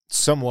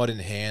somewhat in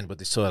hand, but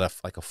they still had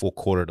like a full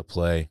quarter to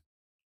play.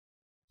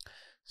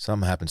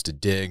 Something happens to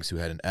Diggs, who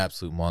had an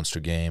absolute monster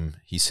game.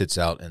 He sits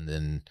out, and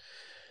then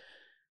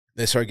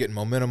they start getting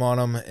momentum on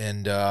him,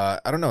 and I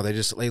don't know.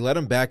 They let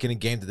him back in a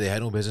game that they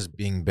had no business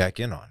being back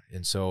in on.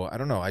 And so I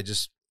don't know.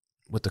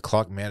 With the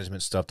clock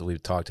management stuff that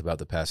we've talked about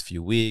the past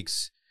few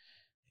weeks,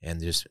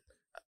 and just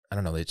I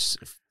don't know. It's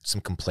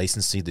some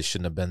complacency that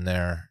shouldn't have been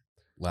there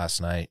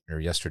last night or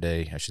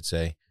yesterday, I should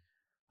say.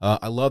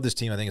 I love this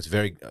team. I think it's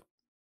a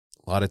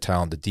lot of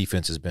talent. The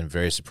defense has been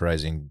very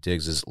surprising.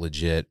 Diggs is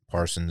legit.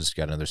 Parsons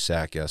got another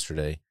sack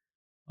yesterday.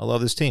 I love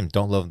this team.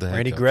 Don't love the head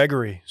Randy coach.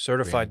 Gregory,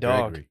 certified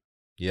Randy dog. Gregory.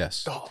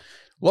 Yes.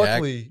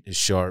 Luckily, Dak is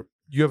sharp.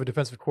 you have a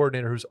defensive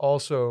coordinator who's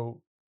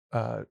also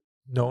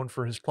known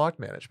for his clock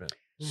management.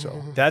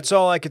 So That's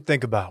all I could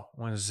think about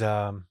was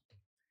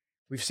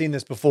we've seen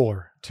this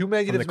before. two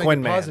negatives the make Quinn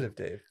a man. positive,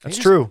 Dave. That's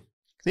true.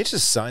 They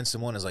just sign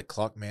someone as like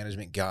clock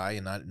management guy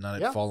and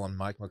not fall on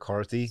Mike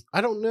McCarthy.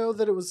 I don't know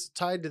that it was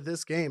tied to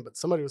this game, but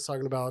somebody was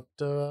talking about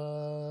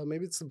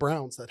maybe it's the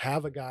Browns that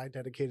have a guy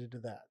dedicated to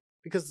that,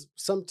 because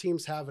some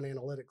teams have an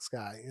analytics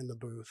guy in the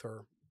booth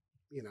or,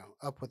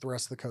 up with the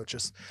rest of the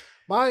coaches.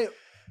 My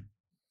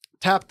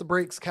tap the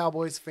brakes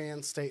Cowboys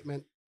fan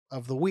statement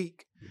of the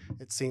week,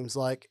 it seems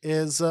like,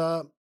 is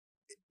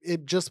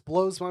it just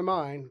blows my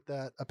mind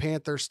that a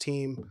Panthers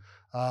team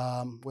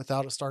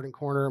without a starting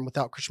corner and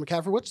without Christian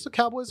McCaffrey, which the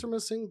Cowboys are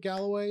missing,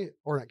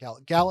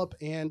 Gallup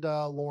and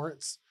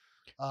Lawrence.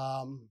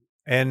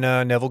 And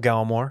Neville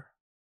Gallimore.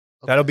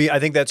 That'll be. I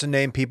think that's a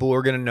name people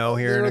are going to know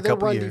here in a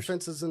couple run years.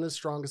 Defense isn't as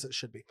strong as it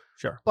should be.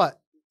 Sure, but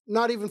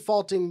not even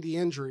faulting the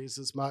injuries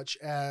as much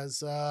as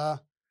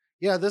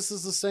this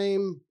is the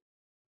same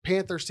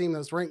Panthers team that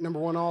was ranked number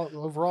 1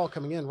 overall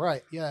coming in,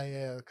 right?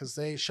 Yeah, because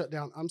they shut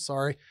down. I'm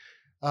sorry,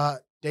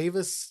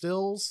 Davis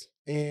Stills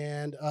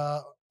and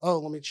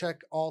let me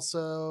check.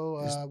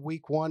 Also,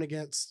 week 1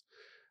 against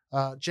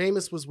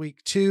Jameis was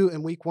week 2,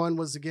 and week 1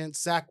 was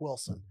against Zach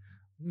Wilson.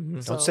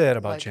 Don't say that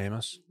about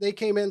Jameis. They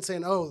came in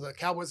saying, the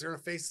Cowboys are going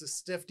to face this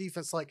stiff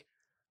defense. Like,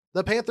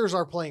 the Panthers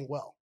are playing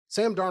well.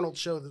 Sam Darnold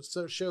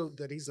showed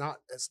that he's not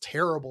as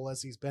terrible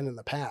as he's been in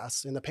the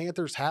past, and the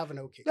Panthers have an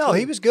okay team.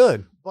 He was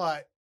good.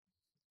 But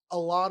a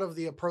lot of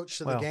the approach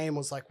to the game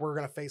was like, we're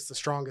going to face the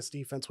strongest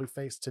defense we've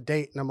faced to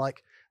date. And I'm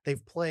like,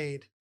 they've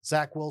played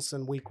Zach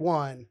Wilson week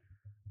 1,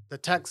 the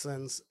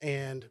Texans,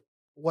 and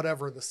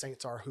whatever the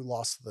Saints are who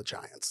lost to the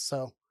Giants.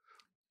 So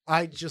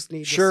I just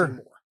need to see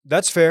more.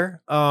 That's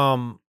fair.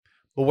 But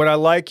what I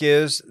like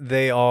is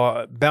they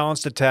are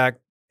balanced attack.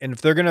 And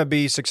if they're going to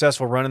be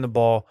successful running the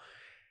ball,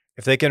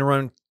 if they can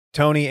run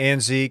Tony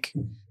and Zeke.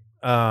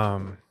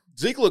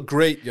 Zeke looked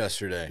great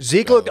yesterday.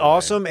 Zeke looked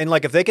awesome. And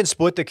like if they can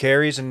split the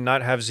carries and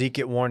not have Zeke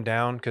get worn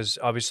down, because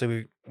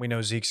obviously we know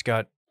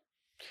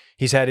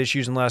he's had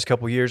issues in the last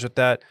couple of years with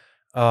that.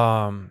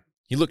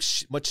 He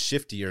looks much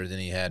shiftier than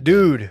he had.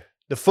 Dude,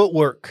 the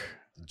footwork.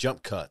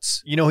 Jump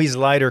cuts. He's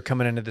lighter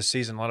coming into the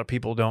season. A lot of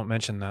people don't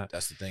mention that.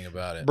 That's the thing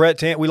about it.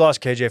 Brett, we lost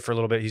KJ for a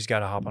little bit. He's got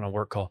to hop on a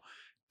work call.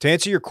 To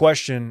answer your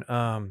question,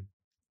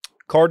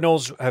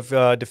 Cardinals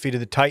have defeated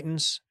the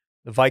Titans,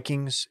 the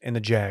Vikings, and the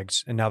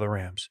Jags, and now the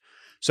Rams.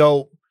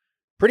 So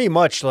pretty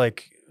much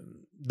like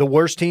the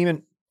worst team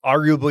and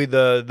arguably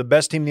the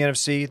best team in the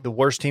NFC, the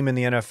worst team in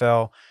the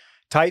NFL.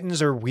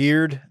 Titans are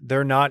weird.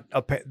 They're not.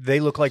 They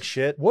look like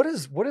shit. What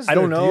is? I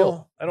don't know.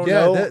 Deal? I don't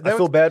know. I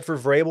feel bad for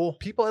Vrabel.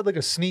 People had like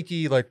a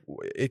sneaky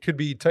it could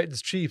be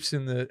Titans Chiefs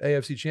in the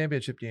AFC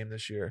Championship game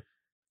this year,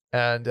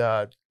 and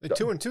they're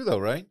 2-2 though,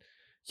 right?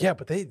 Yeah,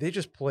 but they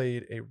just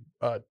played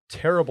a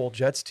terrible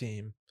Jets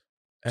team,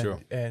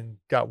 and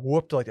got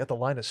whooped at the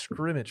line of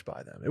scrimmage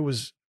by them. It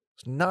was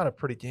not a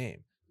pretty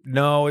game.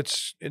 No,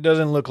 it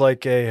doesn't look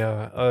like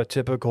a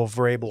typical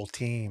Vrabel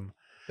team.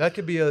 That's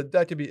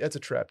a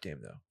trap game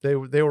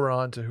though. They were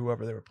on to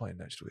whoever they were playing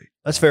next week.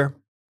 That's fair.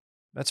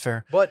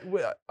 But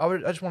I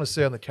just want to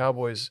say on the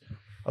Cowboys,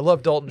 I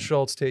love Dalton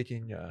Schultz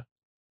taking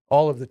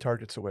all of the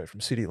targets away from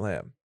CeeDee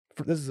Lamb.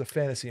 This is a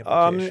fantasy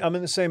implication. I'm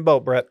in the same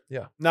boat, Brett.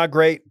 Yeah, not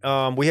great.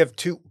 We have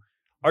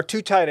our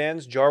two tight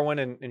ends, Jarwin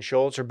and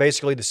Schultz, are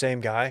basically the same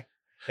guy.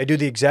 They do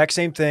the exact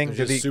same thing.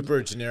 They're just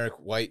super generic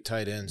white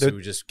tight ends who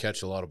just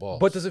catch a lot of balls.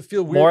 But does it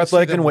feel weird more to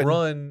athletic see them than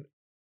run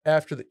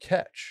after the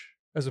catch?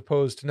 As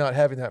opposed to not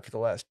having that for the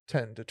last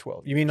 10 to 12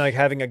 years. You mean like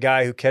having a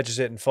guy who catches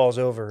it and falls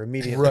over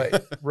immediately?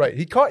 Right.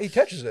 He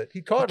catches it.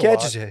 He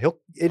catches it.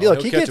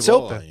 He gets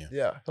open.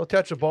 Yeah, he'll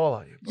catch a ball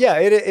on you. Yeah,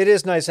 it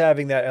is nice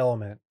having that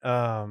element.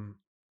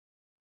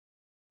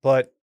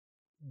 But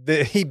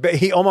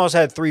he almost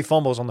had 3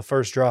 fumbles on the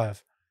first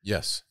drive.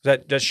 Yes.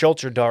 That's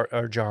Schultz or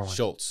Jarwin?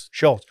 Schultz.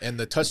 Schultz. And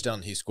the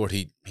touchdown he scored,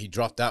 he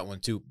dropped that one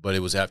too, but it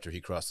was after he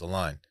crossed the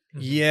line.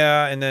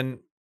 Yeah, and then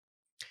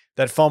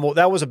that fumble,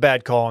 that was a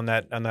bad call on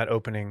that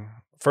opening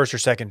first or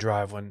second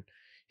drive when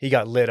he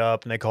got lit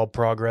up and they called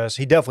progress.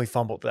 He definitely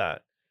fumbled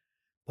that.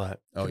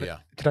 But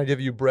Can I give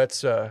you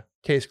Brett's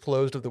case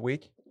closed of the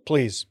week?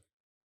 please.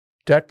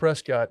 Dak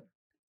Prescott,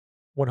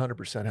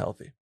 100%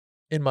 healthy,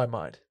 in my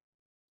mind.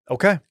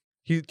 Okay.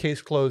 He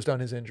case closed on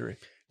his injury.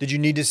 Did you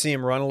need to see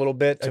him run a little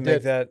bit to I make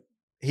did. that?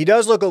 He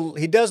does look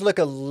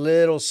a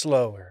little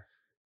slower.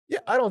 Yeah,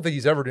 I don't think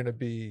he's ever going to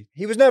be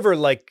He was never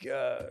like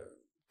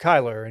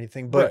Kyler or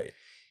anything, but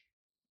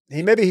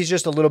right. maybe he's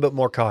just a little bit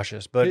more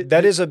cautious. But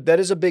that is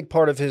a big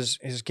part of his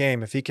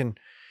game. If he can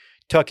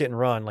tuck it and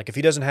run, like if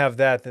he doesn't have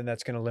that, then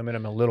that's going to limit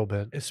him a little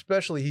bit.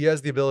 Especially he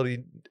has the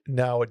ability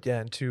now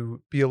again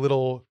to be a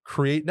little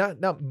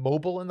not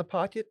mobile in the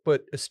pocket,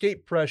 but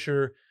escape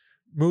pressure,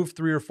 move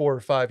 3 or 4 or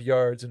 5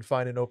 yards and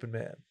find an open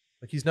man.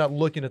 Like he's not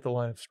looking at the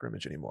line of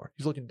scrimmage anymore.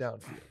 He's looking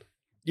downfield.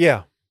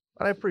 Yeah,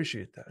 And I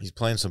appreciate that. He's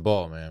playing some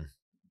ball, man.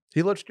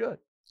 He looks good.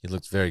 He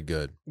looks very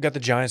good. we got the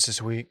Giants this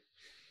week.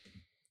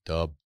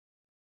 Dub.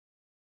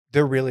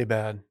 They're really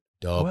bad.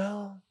 Dub.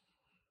 Well,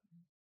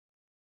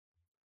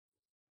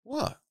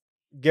 What?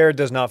 Garrett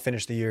does not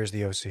finish the year as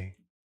the OC.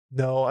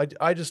 no,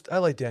 I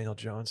like Daniel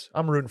Jones.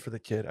 I'm rooting for the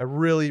kid. I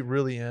really,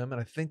 really am.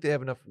 And I think they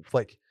have enough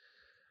like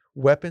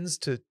weapons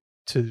to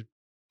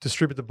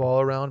distribute the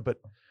ball around, but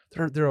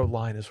their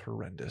line is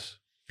horrendous.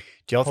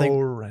 Do y'all think?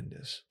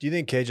 Horrendous. Do you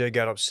think KJ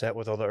got upset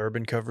with all the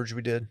urban coverage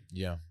we did,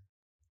 Yeah.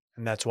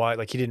 and that's why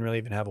like he didn't really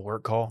even have a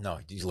work call? No,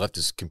 he left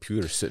his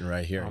computer sitting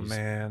right here. Oh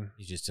man.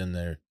 He's just in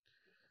there.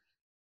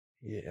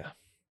 Yeah.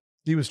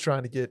 He was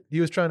trying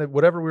to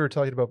whatever we were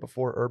talking about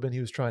before Urban, he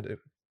was trying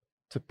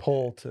to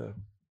pull to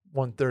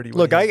 130.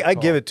 Look, I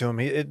give it to him.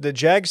 The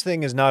Jags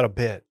thing is not a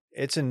bit.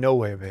 It's in no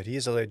way a bit. He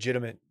is a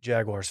legitimate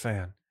Jaguars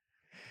fan.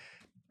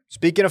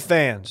 Speaking of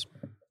fans,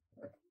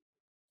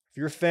 if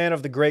you're a fan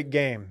of the great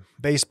game,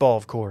 baseball,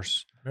 of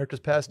course, America's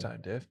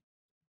pastime, Dave.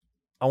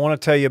 I want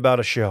to tell you about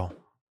a show.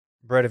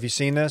 Brett, have you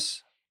seen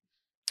this?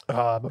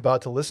 I'm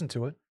about to listen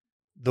to it.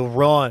 The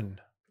Run.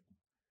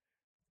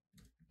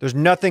 There's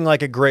nothing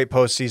like a great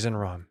postseason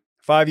run.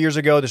 5 years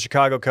ago, the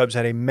Chicago Cubs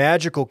had a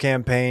magical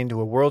campaign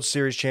to a World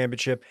Series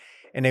championship,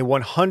 and a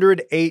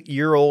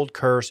 108-year-old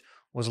curse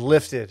was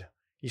lifted.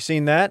 You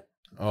seen that?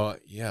 Oh,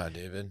 yeah,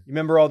 David. You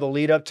remember all the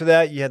lead up to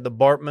that? You had the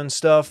Bartman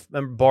stuff.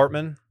 Remember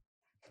Bartman?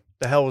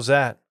 The hell was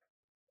that?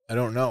 I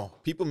don't know.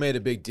 People made a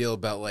big deal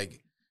about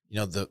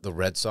the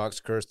Red Sox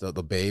curse, the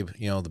Babe,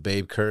 the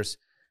Babe curse. It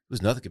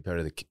was nothing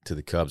compared to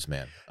the Cubs,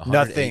 man. 108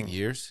 Nothing.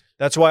 years.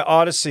 That's why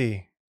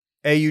Odyssey,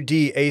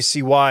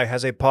 AUDACY,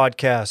 has a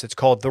podcast. It's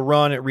called The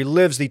Run. It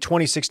relives the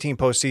 2016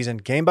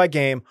 postseason game by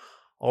game,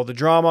 all the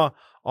drama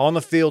on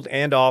the field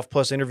and off,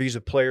 plus interviews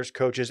with players,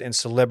 coaches, and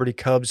celebrity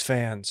Cubs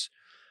fans.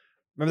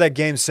 Remember that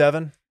Game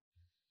 7?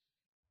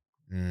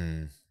 Do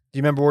you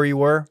remember where you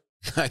were?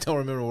 I don't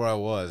remember where I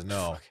was.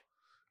 No.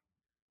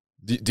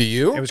 Do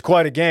you? It was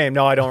quite a game.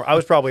 No, I don't. I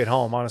was probably at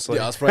home, honestly.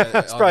 Yeah, I was probably,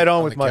 at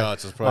home with my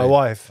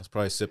wife. I was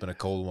probably sipping a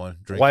cold one.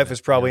 Wife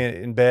was probably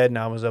in bed, and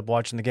I was up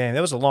watching the game.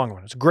 It was a long one.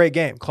 It was a great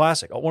game,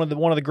 classic, one of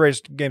the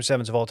greatest Game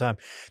 7s of all time.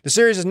 The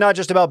series is not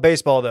just about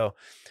baseball, though,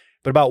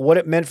 but about what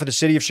it meant for the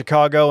city of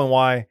Chicago and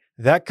why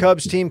that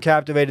Cubs team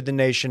captivated the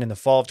nation in the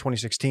fall of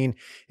 2016.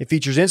 It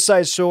features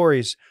inside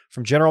stories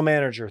from general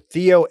manager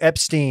Theo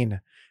Epstein,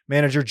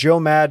 manager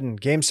Joe Madden,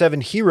 Game 7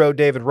 hero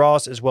David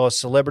Ross, as well as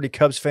celebrity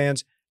Cubs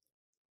fans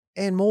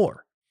and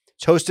more.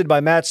 It's hosted by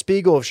Matt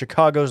Spiegel of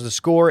Chicago's The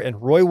Score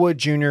and Roy Wood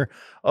Jr.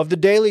 of The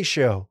Daily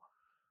Show,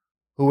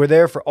 who were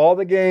there for all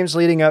the games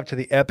leading up to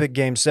the epic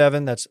Game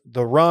 7. That's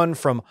The Run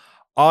from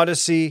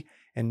Odyssey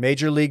and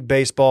Major League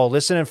Baseball.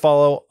 Listen and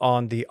follow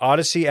on the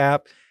Odyssey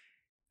app,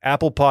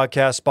 Apple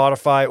Podcast,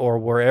 Spotify, or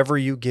wherever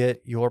you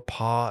get your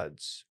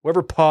pods.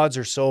 Wherever pods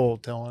are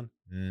sold, Dylan.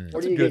 Where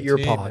do you get your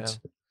pods?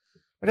 Man.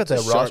 I got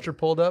that roster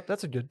pulled up.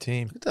 That's a good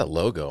team. Look at that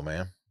logo,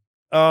 man.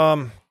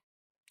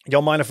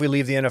 Y'all mind if we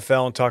leave the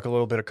NFL and talk a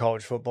little bit of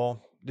college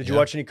football? Did you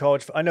watch any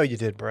college? I know you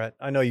did, Brett.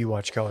 I know you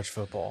watch college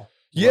football.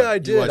 Yeah, I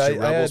did. You watched the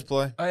Rebels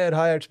play? I had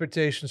high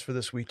expectations for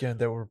this weekend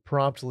that were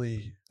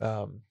promptly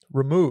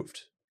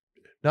removed.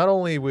 Not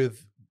only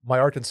with my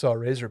Arkansas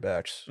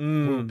Razorbacks,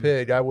 Blue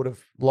Pig, I would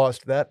have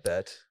lost that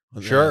bet.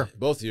 Well, Sure.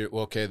 Both your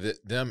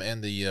them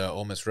and the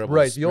Ole Miss Rebels.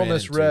 Right, the Ole ran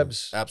Miss into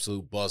Rebs.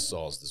 absolute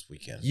buzzsaws this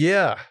weekend.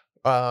 Yeah.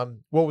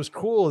 What was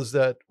cool is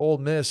that Ole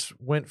Miss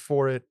went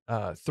for it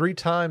 3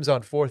 times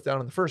on 4th down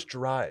in the first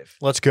drive,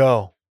 Let's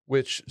go.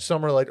 which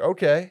some are like,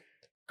 okay,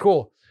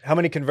 cool. How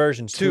many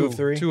conversions? 2 of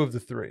 3? 2 of the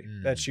 3.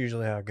 That's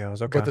usually how it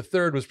goes. Okay. But the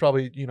third was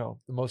probably, the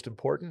most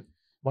important.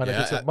 Why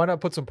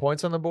not put some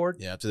points on the board?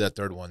 Yeah, after that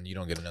third one, you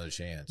don't get another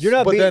chance. You're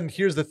not But then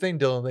here's the thing,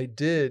 Dylan. They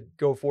did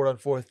go for it on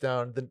 4th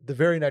down the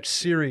very next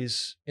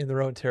series in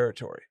their own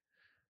territory.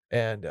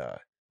 And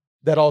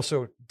that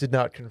also did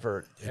not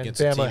convert. Against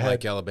and a Bama team had,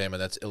 like Alabama,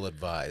 that's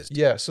ill-advised.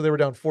 Yeah, so they were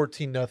down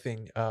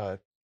 14-0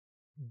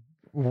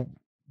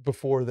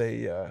 before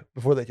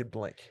they could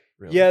blink.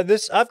 Really. Yeah,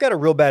 I've got a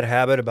real bad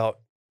habit about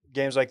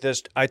games like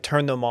this. I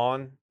turn them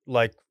on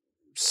like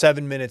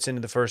 7 minutes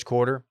into the first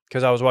quarter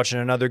because I was watching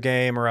another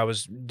game or I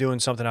was doing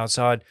something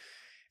outside.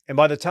 And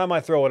by the time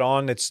I throw it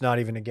on, it's not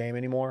even a game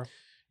anymore.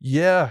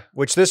 Yeah.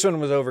 Which this one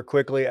was over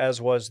quickly,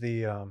 as was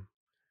the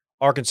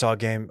Arkansas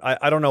game.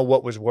 I don't know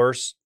what was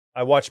worse.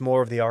 I watched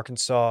more of the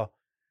Arkansas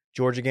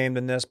Georgia game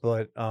than this,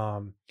 but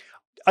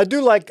I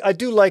do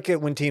like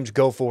it when teams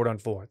go for it on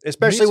fourth,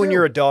 especially when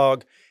you're a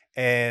dog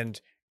and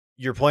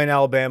you're playing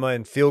Alabama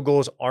and field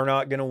goals are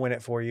not going to win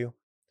it for you.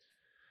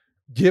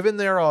 Given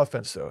their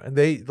offense, though, and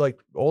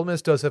Ole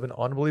Miss does have an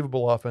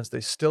unbelievable offense.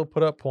 They still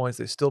put up points.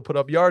 They still put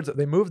up yards.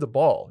 They moved the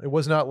ball. It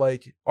was not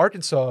like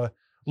Arkansas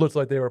looked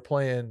like they were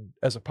playing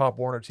as a Pop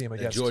Warner team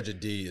against Georgia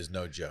D is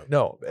no joke.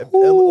 No,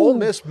 Ole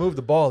Miss moved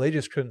the ball. They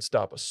just couldn't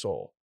stop a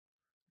soul,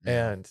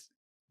 and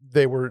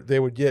they would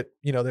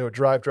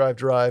drive,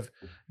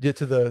 get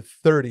to the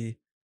 30,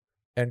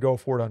 and go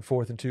for it on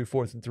 4th and 2,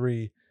 4th and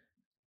 3,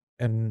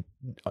 and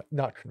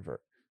not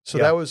convert. So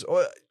that was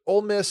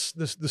Ole Miss.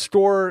 The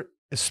score,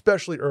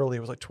 especially early, it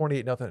was like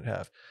 28-0 at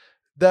half.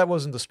 That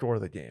wasn't the score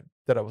of the game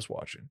that I was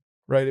watching.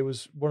 Right, it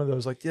was one of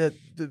those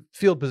the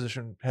field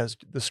position has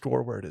the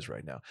score where it is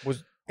right now.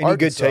 Was any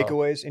good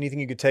takeaways?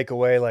 Anything you could take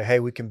away? Like, hey,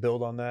 we can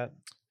build on that.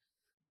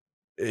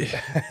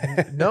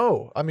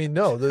 No, I mean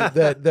no.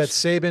 That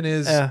Saban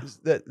is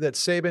that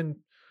Saban,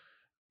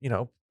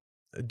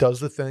 does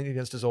the thing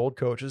against his old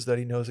coaches that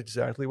he knows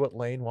exactly what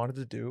Lane wanted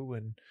to do,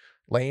 and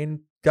Lane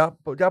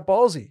got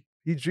ballsy.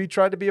 He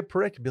tried to be a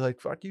prick and be like,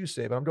 "Fuck you,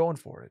 Saban, I'm going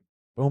for it."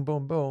 Boom,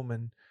 boom, boom,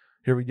 and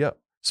here we go.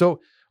 So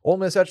Ole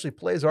Miss actually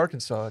plays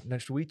Arkansas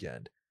next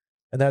weekend,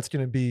 and that's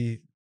going to be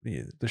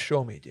the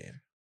show me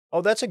game. Oh,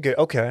 that's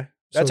okay.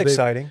 That's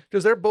exciting.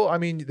 Because they're both,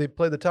 they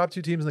play the top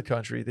 2 teams in the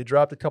country. They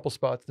dropped a couple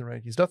spots in the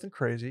rankings. Nothing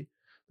crazy.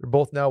 They're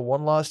both now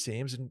 1-loss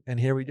teams, and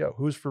here we go.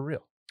 Who's for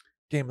real?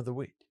 Game of the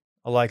week.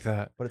 I like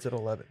that. But it's at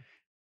 11.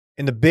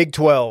 In the Big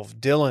 12,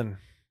 Dylan,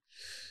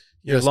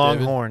 your Yes,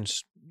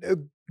 Longhorns.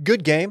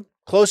 Good game.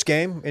 Close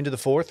game into the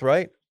 4th,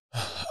 right?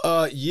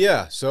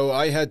 Yeah. So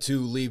I had to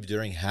leave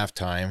during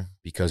halftime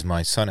because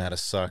my son had a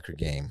soccer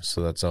game.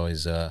 So that's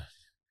always, I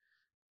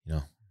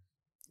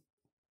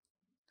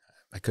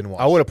couldn't watch.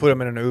 I would have put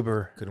him in an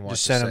Uber. Couldn't watch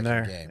just the sent him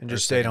there game, and or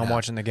just stayed home second half.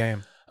 watching the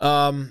game.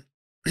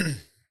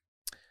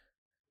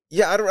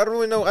 Yeah, I don't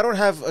really know. I don't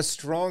have a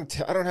strong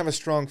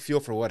feel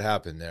for what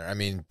happened there. I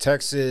mean,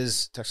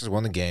 Texas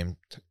won the game.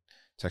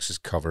 Texas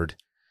covered.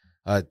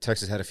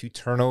 Texas had a few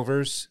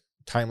turnovers,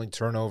 timely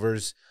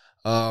turnovers.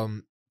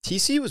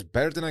 TCU was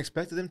better than I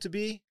expected them to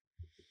be.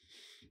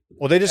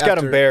 Well, they just got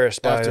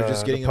embarrassed by after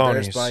just getting the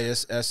ponies.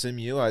 embarrassed by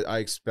SMU. I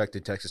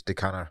expected Texas to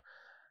kind of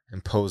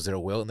impose their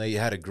will, and they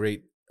had a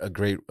great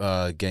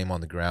game on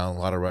the ground. A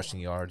lot of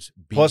rushing yards.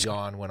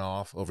 Bijan went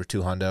off over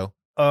 200.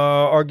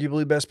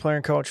 Arguably best player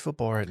in college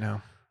football right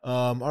now.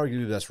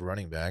 Arguably best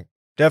running back.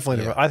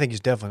 Definitely, Yeah. I think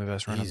he's definitely the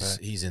best running back.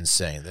 He's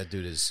insane. That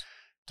dude is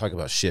talk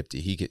about shifty.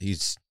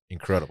 He's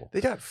incredible.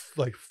 They got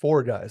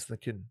 4 guys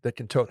that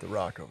can tote the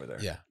rock over there.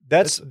 Yeah,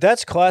 That's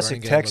classic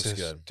running game looks Texas,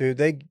 good. dude.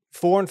 They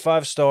 4- and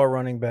 5-star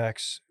running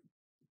backs.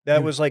 That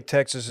Dude, was like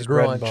Texas's They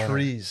bread grow and on butter.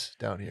 trees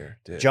down here.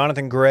 Dude.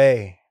 Jonathan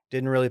Gray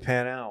didn't really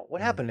pan out.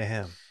 What happened to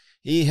him?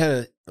 he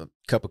had a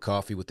cup of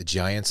coffee with the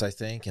Giants, I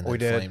think, and We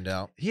then did. flamed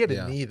out. He had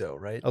a knee though,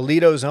 right?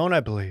 Alito's own,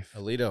 I believe.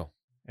 Alito,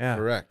 Yeah,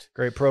 correct.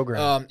 great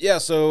program.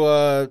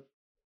 So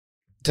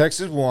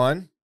Texas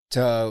won.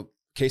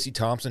 Casey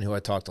Thompson, who I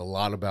talked a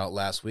lot about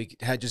last week,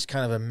 had just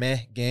kind of a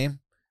meh game.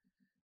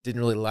 Didn't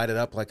really light it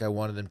up like I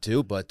wanted him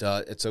to, but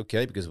it's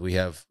okay because we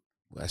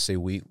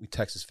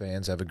Texas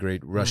fans have a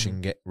great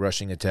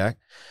rushing attack,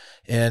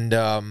 and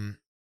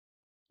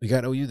we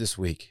got OU this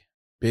week.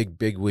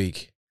 Big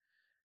week.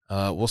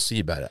 We'll see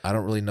about it. I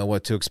don't really know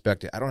what to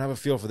expect. I don't have a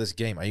feel for this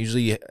game. I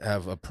usually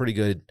have a pretty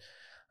good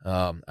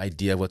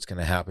idea of what's going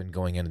to happen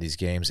going into these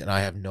games, and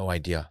I have no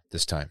idea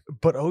this time.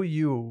 But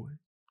OU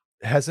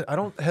hasn't.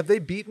 Have they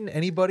beaten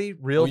anybody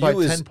real by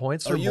 10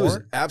 points or OU more? is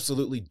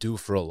absolutely due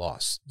for a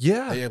loss.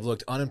 Yeah, They have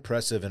looked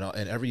unimpressive and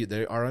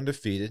they are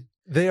undefeated.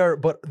 they are.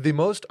 But the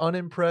most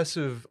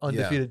unimpressive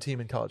undefeated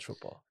team in college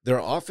football. Their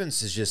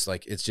offense is just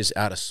it's just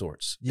out of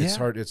sorts. Yeah.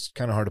 It's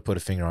kind of hard to put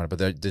a finger on it, but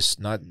they're just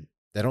not.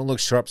 They don't look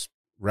sharp.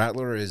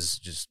 Rattler is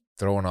just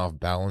throwing off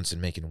balance and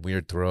making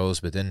weird throws,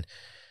 but then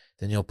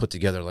he'll put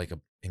together like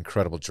an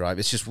incredible drive.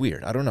 It's just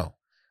weird. I don't know.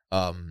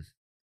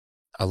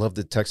 I love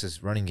the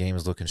Texas running game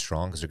is looking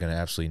strong because they're going to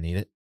absolutely need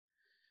it.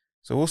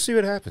 So we'll see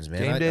what happens,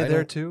 man. Game day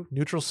there too.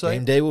 Neutral site.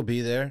 Game day will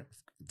be there.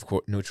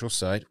 Neutral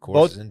site, of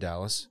course, is in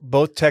Dallas.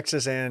 Both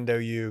Texas and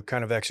OU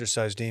kind of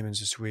exercised demons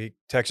this week.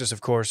 Texas,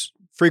 of course,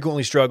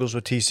 frequently struggles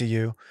with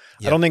TCU.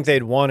 Yeah. I don't think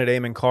they'd won at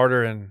Amon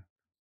Carter in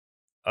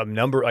a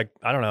number,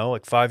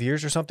 5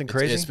 years or something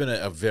crazy. It's been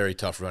a very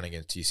tough run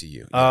against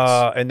TCU.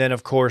 Yes. And then,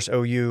 of course,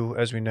 OU,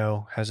 as we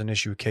know, has an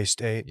issue with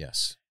K-State.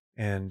 Yes.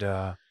 And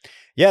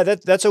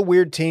that's a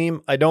weird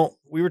team.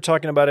 We were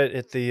talking about it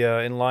at the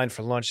in line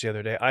for lunch the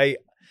other day.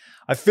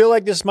 I feel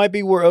like this might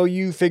be where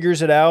OU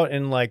figures it out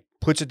and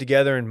puts it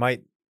together and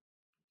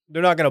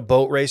they're not going to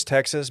boat race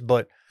Texas,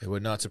 but It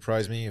would not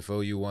surprise me if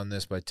OU won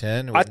this by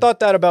 10. I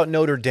thought that about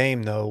Notre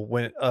Dame, though,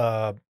 when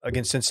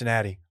against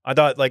Cincinnati. I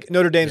thought, like,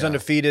 Notre Dame's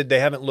undefeated. They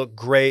haven't looked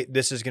great.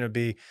 This is going to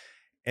be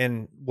 –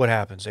 and what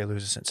happens? They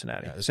lose to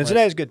Cincinnati. Yeah,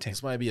 Cincinnati's a good team.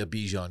 This might be a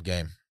Bijan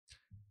game.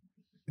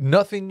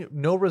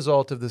 No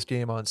result of this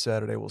game on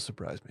Saturday will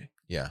surprise me.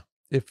 Yeah.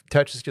 If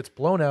Texas gets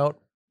blown out,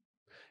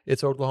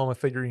 it's Oklahoma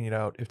figuring it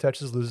out. If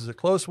Texas loses a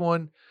close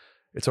one,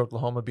 it's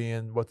Oklahoma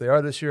being what they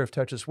are this year. If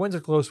Texas wins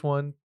a close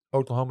one,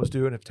 Oklahoma's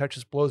due. And if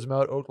Texas blows them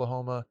out,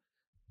 Oklahoma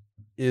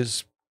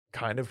is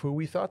kind of who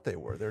we thought they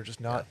were. They're just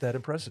not that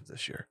impressive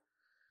this year.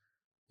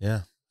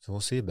 Yeah. So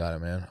we'll see about it,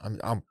 man.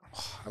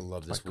 I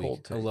love this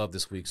week. I love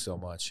this week so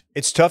much.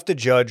 It's tough to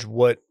judge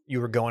what you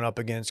were going up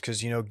against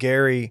because,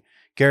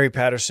 Gary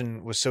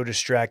Patterson was so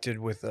distracted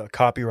with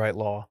copyright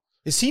law.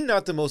 Is he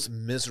not the most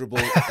miserable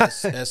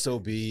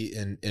SOB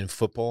in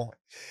football?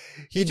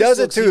 He does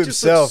it to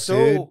himself,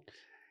 dude.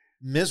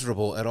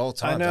 Miserable at all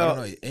times. I don't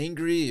know. He's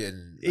angry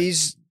and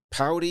he's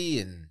pouty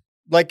and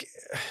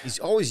he's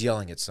always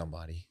yelling at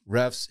somebody.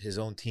 Refs, his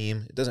own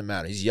team. It doesn't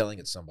matter. He's yelling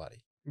at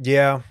somebody.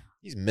 Yeah.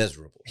 He's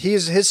miserable.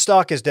 His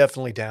stock is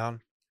definitely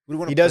down. We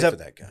want to play for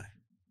that guy.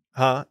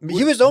 Huh?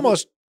 He was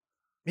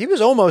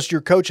almost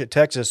your coach at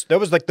Texas. That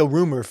was like the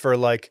rumor for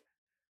like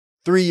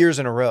 3 years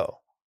in a row.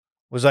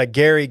 Was like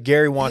Gary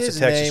wants a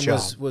Texas job.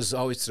 His name was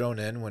always thrown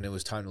in when it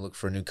was time to look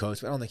for a new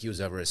coach. But I don't think he was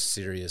ever as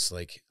serious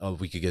like, oh,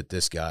 we could get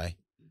this guy.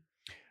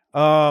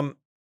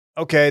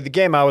 Okay, the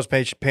game I was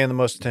paying the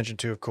most attention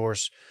to, of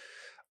course,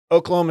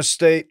 Oklahoma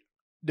State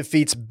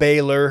defeats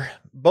Baylor.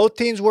 Both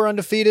teams were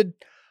undefeated.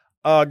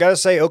 Gotta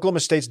say, Oklahoma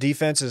State's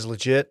defense is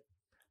legit.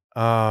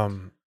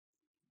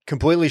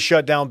 Completely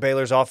shut down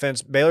Baylor's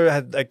offense. Baylor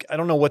had I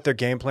don't know what their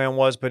game plan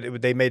was,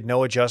 but they made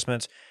no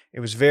adjustments. It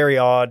was very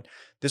odd.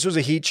 This was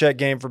a heat check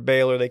game for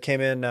Baylor. They came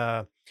in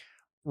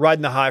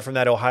riding the high from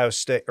that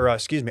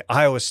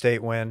Iowa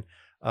State win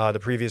the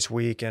previous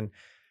week, and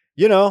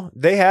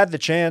they had the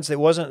chance. They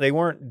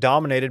weren't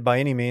dominated by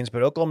any means,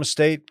 but Oklahoma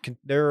State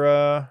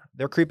they're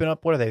creeping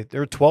up. What are they?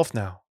 They're 12th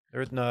now.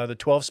 They're in the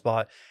 12th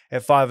spot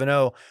at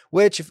 5-0.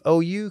 Which if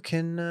OU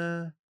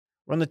can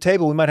run the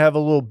table, we might have a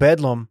little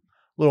bedlam,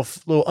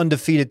 little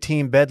undefeated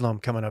team bedlam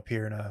coming up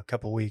here in a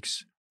couple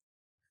weeks.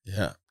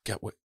 Yeah.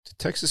 What did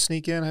Texas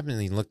sneak in? I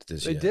haven't even looked at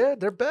this yet. They did.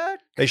 They're back.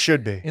 They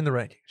should be in the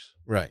rankings.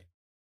 Right.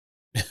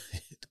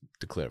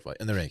 To clarify,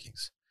 in the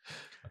rankings.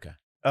 Okay.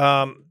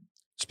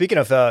 Speaking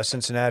of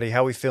Cincinnati,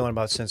 how are we feeling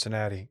about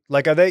Cincinnati?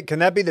 Like, can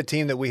that be the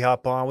team that we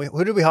hop on?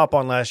 Who did we hop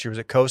on last year? Was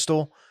it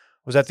Coastal?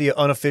 Was that the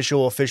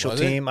unofficial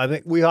team? I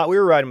think we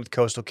were riding with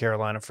Coastal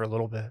Carolina for a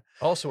little bit.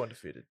 Also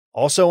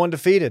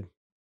undefeated.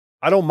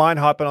 I don't mind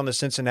hopping on the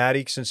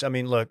Cincinnati since,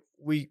 look,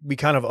 we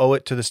kind of owe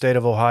it to the state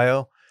of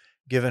Ohio,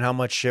 given how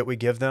much shit we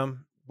give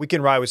them. We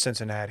can ride with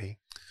Cincinnati.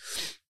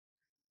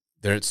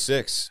 They're at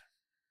 6.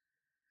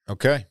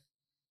 Okay.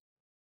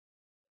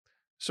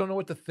 Just don't know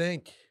what to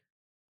think.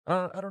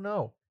 I don't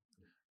know.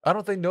 I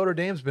don't think Notre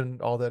Dame's been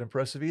all that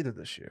impressive either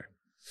this year.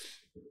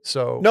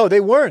 So no, they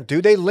weren't,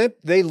 dude. They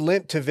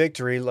limped to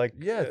victory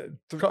 2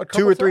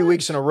 or 3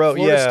 weeks in a row.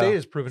 Florida State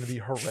has proven to be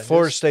horrendous.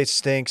 Florida State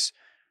stinks.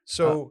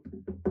 So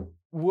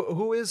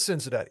who is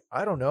Cincinnati?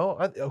 I don't know.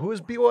 Who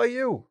is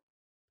BYU?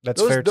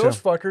 That's fair too.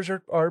 Those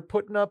fuckers are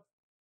putting up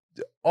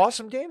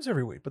awesome games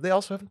every week, but they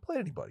also haven't played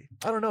anybody.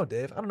 I don't know,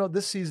 Dave. I don't know.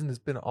 This season has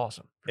been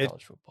awesome for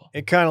college football.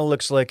 It kind of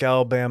looks like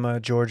Alabama,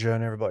 Georgia,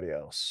 and everybody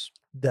else.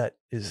 That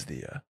is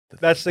the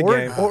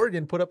game.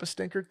 Oregon put up a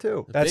stinker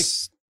too.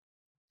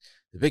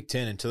 The Big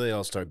Ten, until they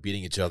all start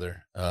beating each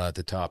other at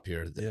the top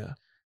here.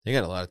 They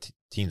got a lot of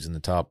teams in the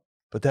top.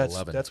 But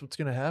that's what's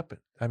going to happen.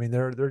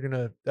 They're going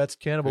to. That's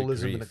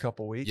cannibalism in a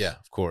couple weeks. Yeah,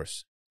 of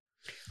course.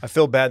 I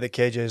feel bad that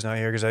KJ's not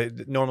here because I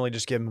normally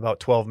just give him about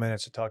 12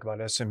 minutes to talk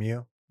about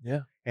SMU.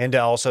 Yeah, and to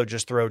also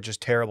just throw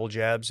terrible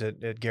jabs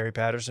at Gary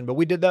Patterson. But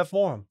we did that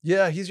for him.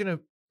 Yeah, he's going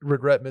to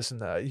regret missing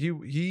that.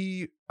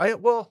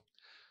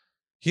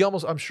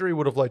 I'm sure he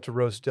would have liked to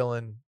roast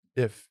Dylan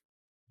if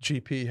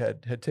GP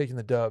had taken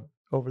the dub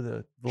over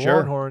the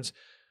Longhorns,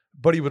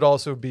 but he would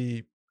also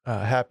be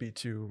happy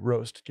to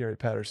roast Gary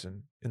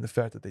Patterson in the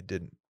fact that they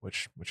didn't,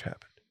 which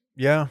happened.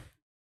 Yeah,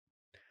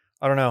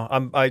 I don't know.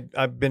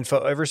 I've been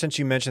ever since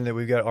you mentioned that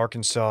we've got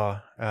Arkansas,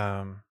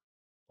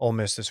 Ole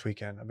Miss this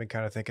weekend. I've been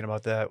kind of thinking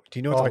about that. Do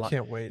you know what I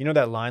can't wait. You know what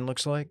that line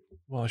looks like?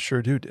 Well, I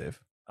sure do, Dave.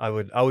 I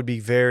would be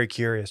very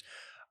curious.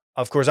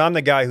 Of course, I'm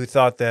the guy who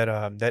thought that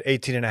that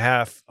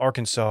 18.5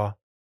 Arkansas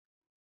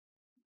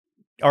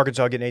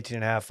getting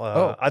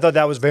 18.5. I thought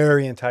that was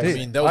very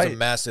enticing. That was a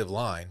massive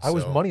line. I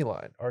was money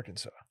line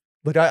Arkansas.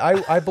 Like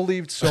I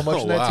believed so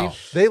much in that team.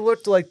 They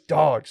looked like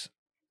dogs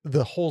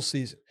the whole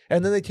season,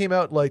 and then they came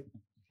out like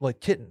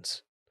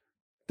kittens.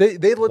 They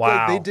looked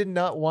like they did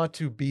not want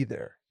to be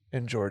there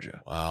in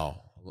Georgia.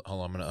 Wow.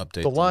 Hold on, I'm going to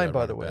update the line.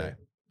 By the way,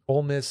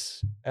 Ole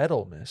Miss at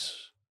Ole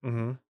Miss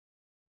 -hmm.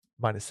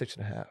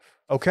 -6.5.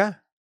 Okay.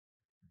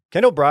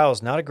 Kendall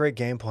Briles, not a great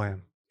game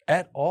plan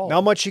at all.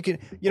 Not much you can.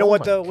 You know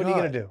what though? What are you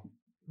going to do?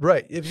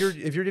 Right. If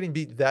you're getting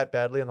beat that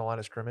badly on the line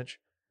of scrimmage,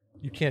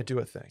 you can't do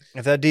a thing.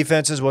 If that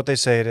defense is what they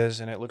say it is,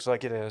 and it looks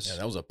like it is. Yeah,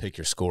 that was a pick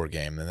your score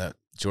game, and that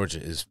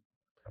Georgia is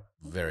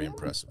very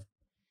impressive.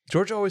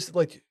 Georgia always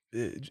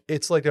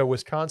it's like a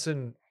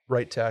Wisconsin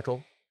right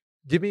tackle.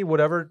 Give me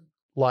whatever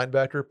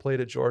linebacker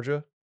played at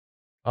Georgia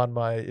on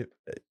my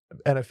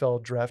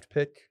NFL draft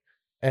pick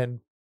and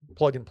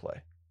plug and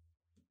play.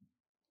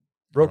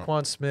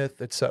 Roquan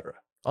Smith, etc.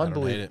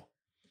 Unbelievable.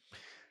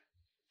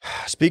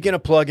 Speaking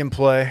of plug and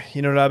play,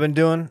 you know what I've been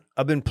doing?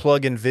 I've been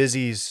plugging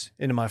Vizzies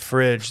into my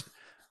fridge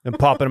and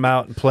popping them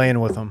out and playing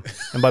with them.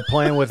 And by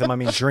playing with them, I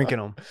mean drinking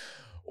them.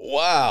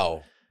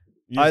 Wow.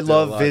 I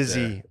love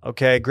Vizzy.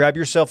 Okay, grab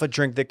yourself a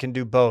drink that can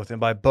do both. And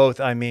by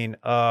both, I mean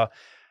superfruit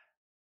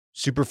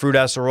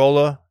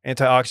acerola,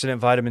 antioxidant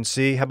vitamin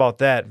C. How about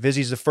that?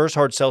 Vizzy's the first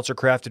hard seltzer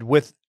crafted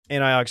with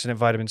antioxidant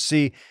vitamin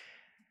C.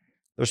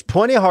 There's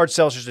plenty of hard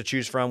seltzers to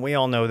choose from. We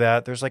all know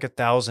that. There's like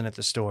 1,000 at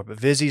the store, but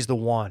Vizzy's the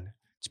one.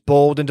 It's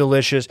bold and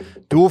delicious,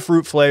 dual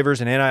fruit flavors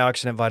and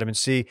antioxidant vitamin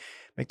C.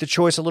 Make the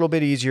choice a little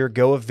bit easier.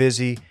 Go with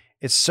Vizzy.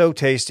 It's so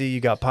tasty. You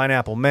got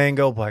pineapple,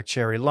 mango, black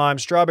cherry, lime,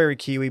 strawberry,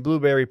 kiwi,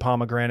 blueberry,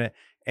 pomegranate,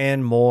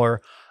 and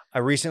more. I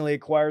recently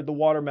acquired the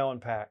watermelon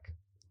pack.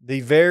 The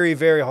very,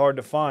 very hard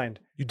to find.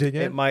 You dig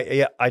in?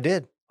 Yeah, I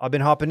did. I've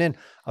been hopping in.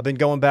 I've been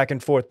going back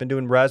and forth. Been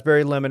doing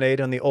raspberry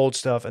lemonade on the old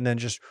stuff and then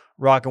just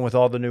rocking with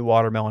all the new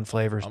watermelon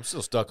flavors. I'm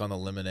still stuck on the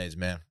lemonades,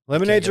 man.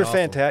 Lemonades are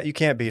fantastic. You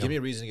can't beat them. Give me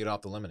a reason to get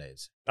off the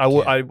lemonades.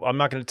 I'm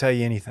not going to tell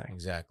you anything.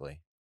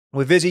 Exactly.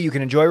 With Vizzy, you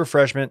can enjoy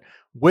refreshment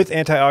with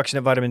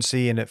antioxidant vitamin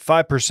C and at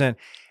 5%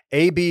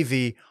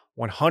 ABV,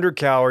 100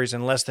 calories,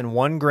 and less than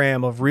 1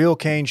 gram of real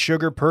cane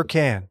sugar per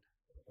can.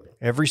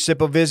 Every sip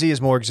of Vizzy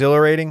is more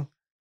exhilarating.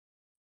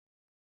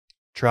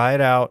 Try it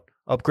out.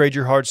 Upgrade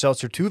your hard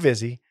seltzer to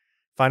Vizzy.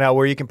 Find out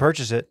where you can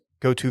purchase it.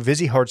 Go to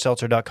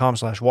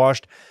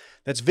VizzyHardSeltzer.com/washed.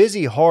 That's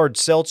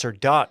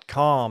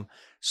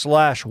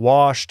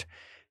VizzyHardSeltzer.com/washed.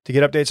 To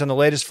get updates on the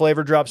latest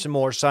flavor drops and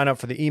more, sign up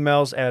for the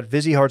emails at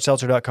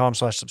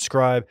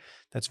VizzyHardSeltzer.com/subscribe.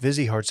 That's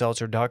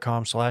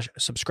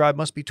VizzyHardSeltzer.com/subscribe.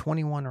 Must be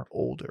 21 or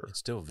older. It's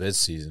still Viz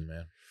season,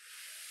 man.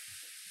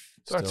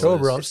 It's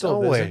October. I'm It's still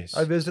always.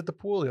 visiting. I visited the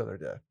pool the other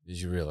day.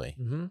 Did you really?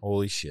 Mm-hmm.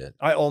 Holy shit.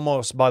 I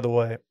almost, by the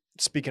way,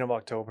 speaking of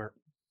October,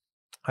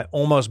 I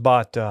almost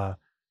bought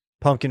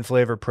pumpkin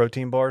flavor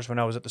protein bars when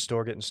I was at the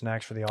store getting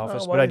snacks for the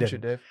office, why but I didn't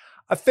didn't. you, Dave?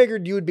 I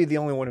figured you would be the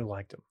only one who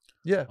liked them.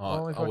 Yeah. I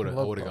would have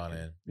gone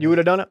in. You would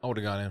have done it? I would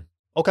have gone in.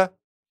 Okay.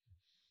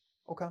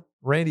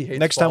 Randy hates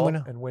Next time fall we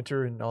know. and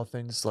winter and all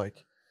things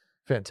like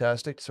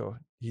fantastic, so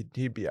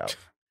he'd be out.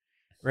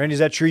 Randy, is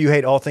that true? You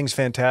hate all things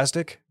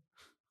fantastic?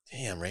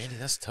 Damn, Randy,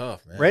 that's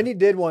tough, man. Randy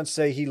did once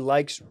say he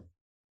likes,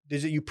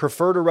 is it you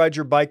prefer to ride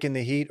your bike in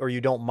the heat or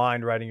you don't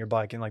mind riding your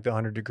bike in like the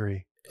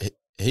 100-degree?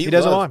 He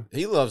doesn't mind.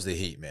 He loves the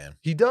heat, man.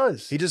 He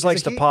does. He just He's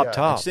likes a to heat pop guy. I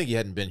top. just think he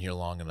hadn't been here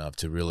long enough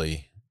to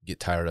really get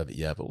tired of it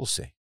yet, but we'll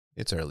see.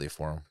 It's early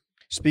for him.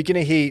 Speaking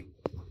of heat,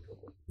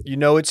 you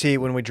know it's heat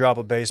when we drop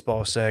a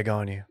baseball seg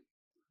on you.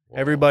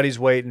 Everybody's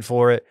waiting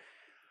for it.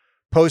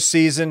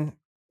 Postseason,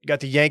 you got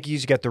the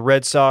Yankees, you got the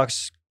Red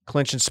Sox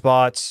clinching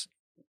spots.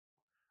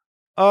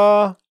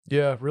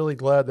 Yeah, really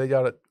glad they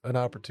got an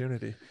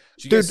opportunity.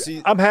 Did you Dude, guys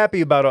see, I'm happy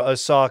about a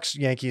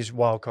Sox-Yankees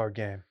wild card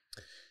game.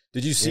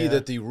 did you see Yeah.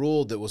 that the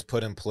rule that was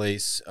put in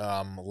place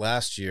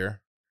last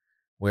year,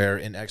 where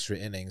in extra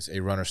innings a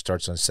runner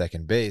starts on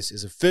second base,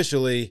 is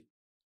officially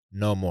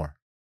no more?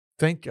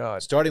 Thank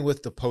God. Starting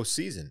with the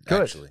postseason,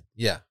 Good. actually.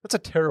 Yeah. That's a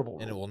terrible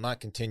And it rule. will not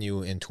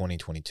continue in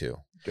 2022.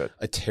 Good.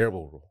 A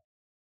terrible rule.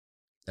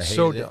 I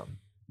So hated it. dumb.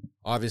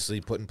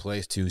 Obviously put in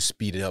place to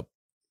speed up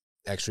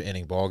extra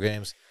inning ball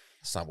games.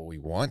 That's not what we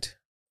want.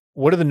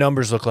 What do the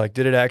numbers look like?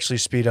 Did it actually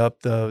speed up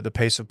the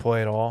pace of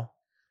play at all?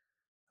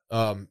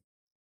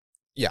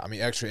 Yeah, I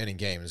mean, extra inning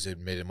games, it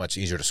made it much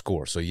easier to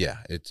score. So yeah,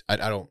 I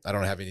don't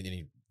have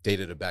any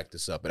data to back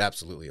this up, but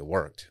absolutely it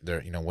worked. There,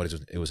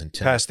 it was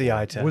intended. Past the for.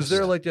 eye test. Was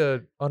there like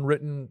a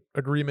unwritten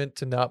agreement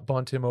to not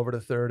bunt him over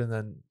to third and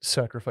then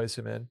sacrifice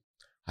him in?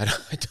 I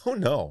don't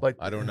know. Like-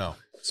 I don't know.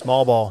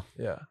 Small ball.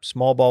 Yeah.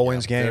 Small ball Yeah,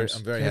 wins games.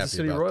 I'm very Kansas happy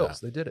City about Royals,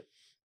 that. they did it.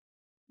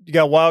 You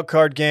got wild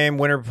card game.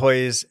 Winner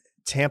plays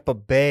Tampa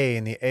Bay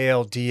in the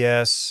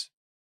ALDS.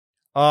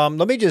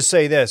 Let me just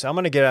say this. I'm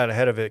going to get out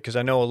ahead of it because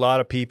I know a lot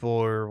of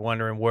people are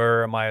wondering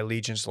where my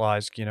allegiance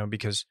lies,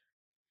 because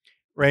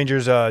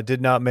Rangers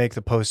did not make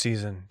the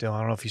postseason. Dylan, I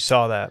don't know if you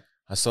saw that.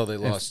 I saw they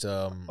lost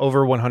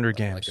Over 100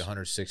 games. like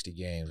 160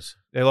 games.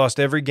 They lost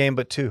every game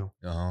but 2.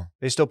 Uh-huh.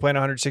 They still playing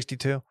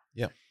 162?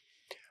 Yeah.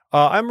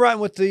 I'm riding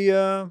with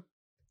the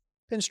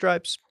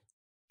pinstripes.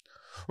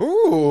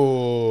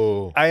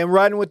 Ooh. I am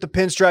riding with the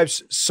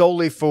pinstripes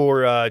solely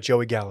for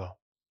Joey Gallo.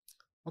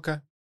 Okay.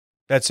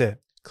 That's it.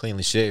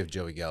 Cleanly shaved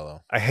Joey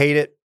Gallo. I hate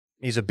it.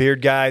 He's a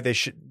beard guy. They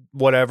should,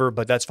 whatever,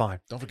 but that's fine.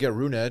 Don't forget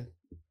Runed.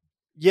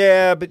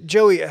 Yeah, but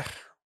Joey,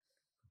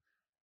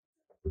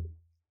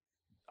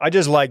 I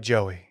just like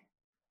Joey.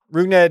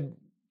 Rugned,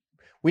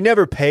 we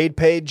never paid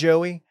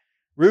Joey.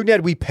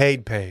 Rugned, we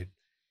paid.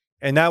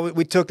 And that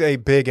we took a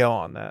big L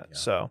on that. Yeah.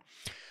 So,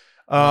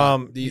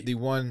 The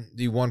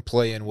one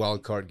play in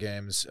wild card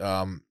games,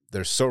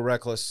 they're so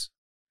reckless.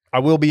 I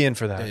will be in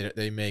for that.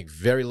 They make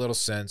very little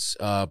sense,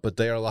 but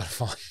they are a lot of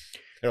fun.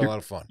 They're a lot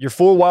of fun. Your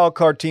 4 wild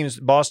card teams: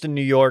 Boston,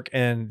 New York,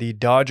 and the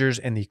Dodgers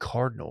and the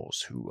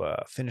Cardinals, who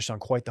finished on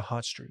quite the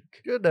hot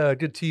streak. Good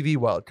TV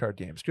wild card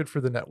games. Good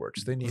for the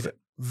networks. They need it.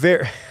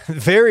 Very,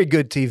 very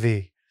good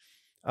TV.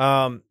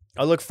 I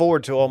look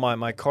forward to all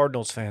my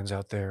Cardinals fans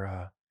out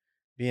there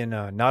being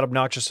not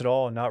obnoxious at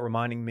all and not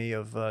reminding me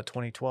of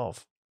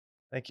 2012.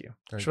 Thank you.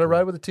 Should I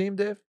ride with the team,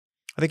 Dave?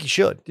 I think you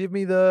should. Give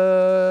me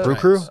the Brew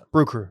Crew?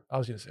 Brew Crew. I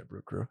was going to say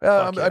Brew Crew.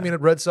 Yeah. I mean,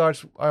 at Red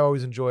Sox, I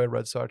always enjoy a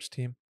Red Sox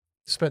team.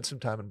 Spent some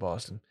time in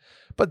Boston.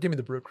 But give me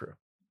the Brew Crew.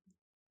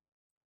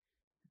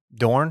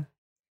 Dorn?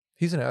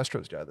 He's an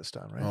Astros guy this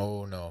time, right?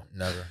 Oh, no.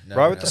 Never.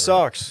 Right with the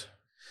Sox.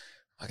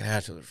 Fucking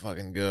Astros are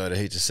fucking good. I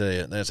hate to say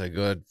it. That's a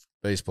good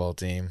baseball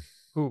team.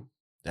 Who?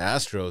 The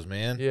Astros,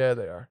 man. Yeah,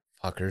 they are.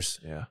 Fuckers.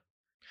 Yeah.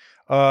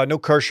 No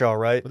Kershaw,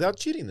 right? Without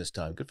cheating this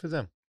time. Good for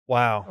them.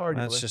 Wow. Arguably.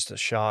 That's just a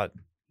shot.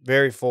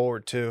 Very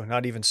forward, too.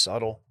 Not even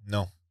subtle.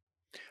 No.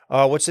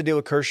 What's the deal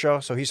with Kershaw?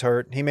 So he's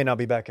hurt. He may not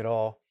be back at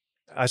all.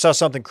 I saw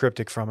something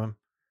cryptic from him.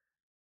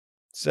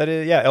 Said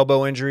it, yeah,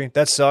 elbow injury.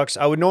 That sucks.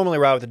 I would normally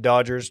ride with the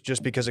Dodgers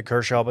just because of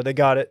Kershaw, but they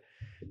got it.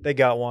 They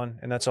got one,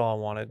 and that's all I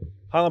wanted.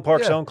 Highland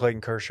Park's own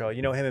Clayton Kershaw.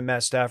 You know, him and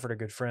Matt Stafford are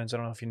good friends. I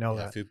don't know if you know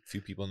that.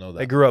 Few people know that.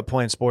 They grew up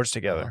playing sports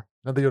together.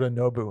 Now they go to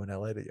Nobu in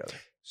LA together.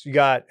 So you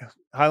got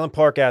Highland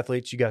Park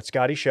athletes. You got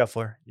Scotty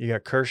Scheffler. You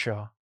got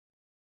Kershaw.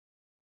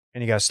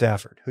 And you got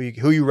Stafford.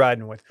 Who you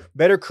riding with?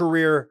 Better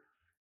career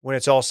when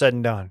it's all said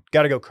and done.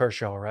 Got to go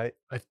Kershaw, right?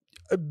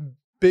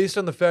 Based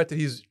on the fact that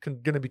he's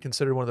going to be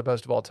considered one of the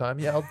best of all time,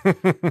 yeah,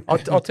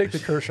 I'll take the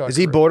Kershaw. Is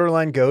he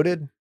borderline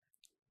goated?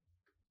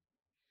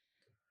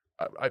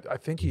 I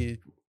think he.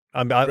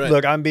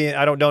 Look,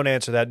 don't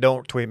answer that.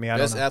 Don't tweet me. I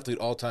Best don't know. athlete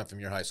all time from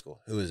your high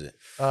school. Who is it?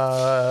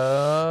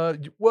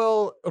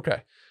 Well,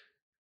 okay.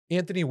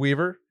 Anthony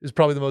Weaver is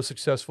probably the most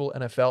successful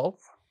NFL,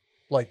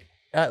 like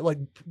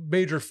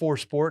major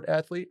 4-sport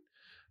athlete.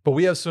 But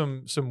we have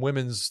some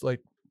women's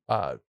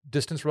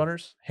distance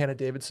runners, Hannah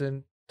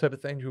Davidson type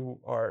of thing, who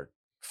are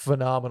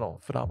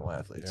phenomenal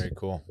athletes. Very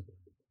cool.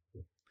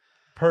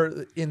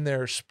 In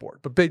their sport.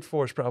 But Big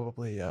Four is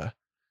probably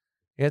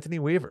Anthony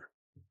Weaver.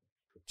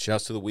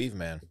 Shouts to the Weave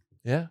man.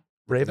 Yeah.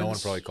 Ravens. No one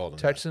probably called him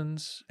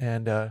Texans.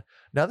 And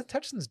now the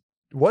Texans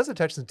was the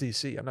Texans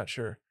DC. I'm not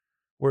sure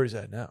where he's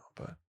at now,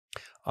 but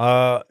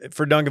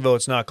for Duncanville,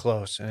 it's not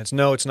close. And it's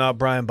not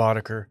Brian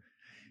Boddicker.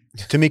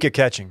 Tamika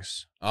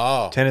Catchings.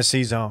 Oh.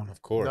 Tennessee's own.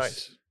 Of course.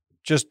 Nice.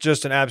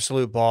 Just an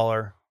absolute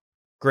baller.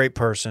 Great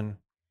person.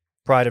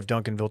 Pride of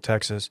Duncanville,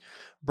 Texas.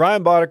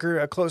 Brian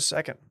Boddicker, a close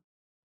second.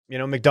 You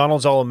know,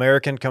 McDonald's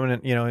All-American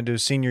coming in, into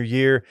his senior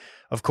year.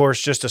 Of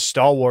course, just a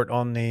stalwart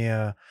on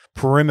the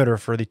perimeter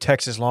for the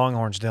Texas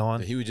Longhorns,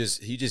 Dylan. He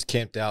just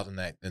camped out in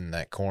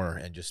that corner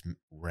and just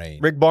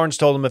rained. Rick Barnes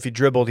told him if he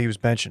dribbled, he was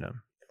benching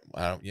him.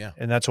 Yeah.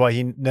 And that's why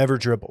he never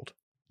dribbled.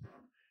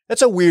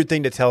 That's a weird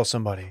thing to tell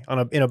somebody on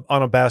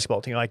a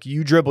basketball team. Like,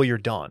 you dribble, you're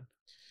done.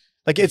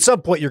 Like, at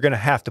some point, you're going to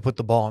have to put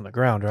the ball on the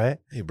ground, right?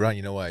 Hey, Brian,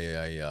 you know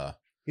why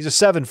He's a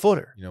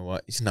 7-footer. You know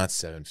what? He's not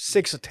 7.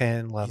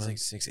 6'10", 11.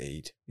 He's like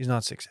 6'8". He's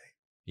not 6'8".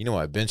 You know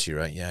why I bench you,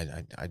 right?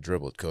 Yeah, I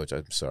dribbled, coach.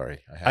 I'm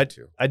sorry. I had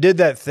to. I did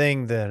that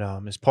thing that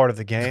is part of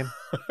the game.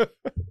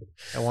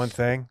 That one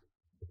thing.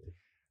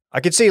 I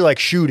could see, like,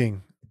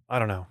 shooting. I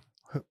don't know.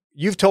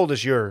 You've told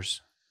us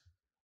yours.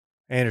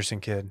 Anderson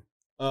kid.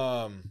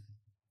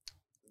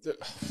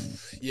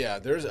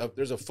 There's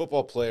a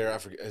football player. I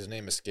forget, his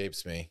name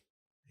escapes me.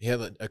 He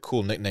had a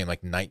cool nickname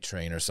like Night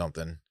Train or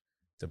something.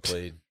 That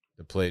played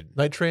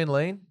Night Train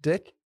Lane,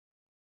 Dick.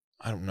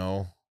 I don't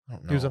know.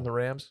 He was on the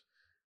Rams.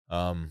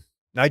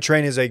 Night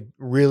Train is a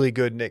really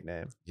good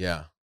nickname.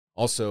 Yeah.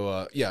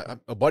 Also,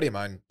 a buddy of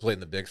mine played in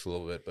the Bigs for a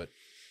little bit, but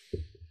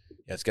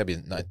yeah, it's got to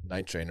be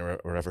Night Train or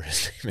whatever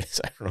his name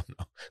is. I don't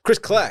know. Chris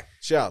Clack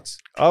shouts.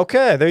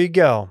 Okay, there you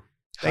go.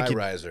 High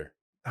riser.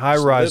 High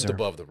riser. Lived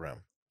above the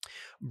rim.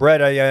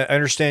 Brett, I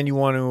understand you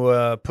want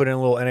to put in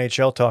a little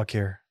NHL talk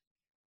here.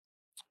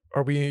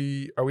 Are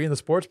we in the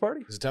sports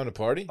party? Is it time to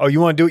party? Oh, you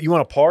want to do it? You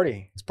want to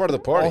party? It's part of the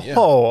party. Yeah.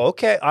 Oh,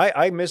 okay.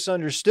 I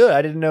misunderstood.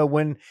 I didn't know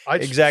when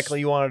exactly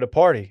you wanted to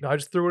party. No, I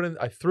just threw it in.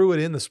 I threw it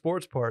in the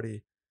sports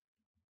party.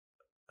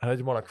 I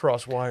didn't want to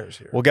cross wires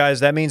here. Well, guys,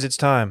 that means it's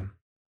time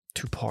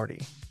to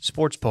party.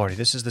 Sports party.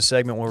 This is the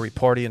segment where we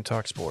party and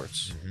talk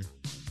sports. Mm-hmm.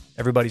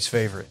 Everybody's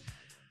favorite.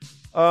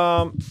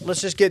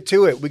 Let's just get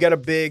to it. We got a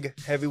big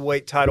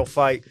heavyweight title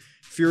fight.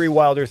 Fury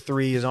Wilder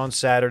 3 is on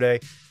Saturday.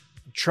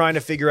 I'm trying to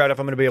figure out if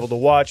I'm going to be able to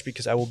watch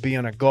because I will be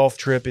on a golf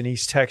trip in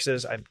East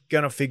Texas. I'm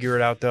going to figure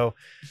it out, though.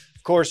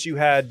 Of course, you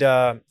had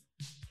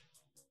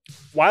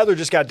Wilder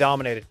just got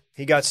dominated.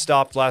 He got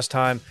stopped last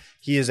time.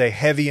 He is a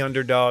heavy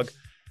underdog.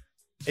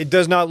 It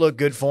does not look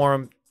good for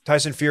him.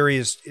 Tyson Fury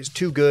is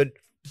too good.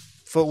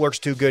 Footwork's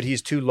too good.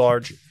 He's too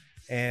large.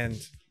 And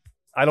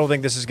I don't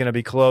think this is going to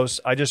be close.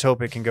 I just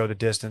hope it can go the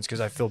distance because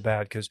I feel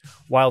bad because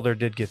Wilder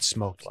did get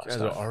smoked last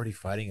time. Are already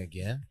fighting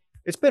again?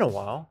 It's been a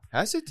while.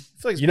 Has it?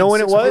 I feel like you know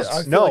when it was?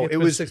 I feel No, like it's it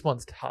been was 6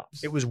 months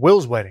tops. It was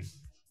Will's wedding.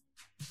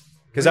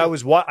 because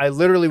I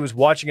literally was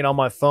watching it on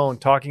my phone,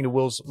 talking to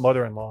Will's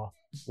mother-in-law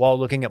while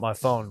looking at my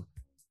phone.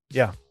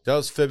 Yeah, That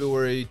was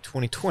February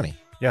 2020.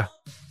 yeah.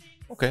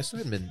 Okay, so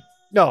it had been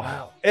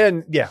No,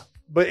 and yeah,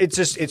 but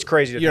it's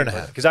crazy. Year and a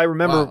half. Because I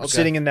remember Wow, okay.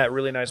 sitting in that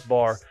really nice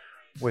bar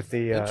with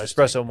the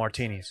Interesting. espresso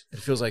martinis. It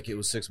feels like it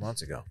was 6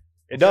 months ago.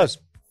 It does.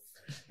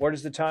 Where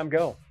does the time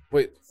go?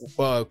 Wait,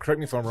 correct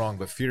me if I'm wrong,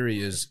 but Fury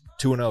is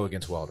 2-0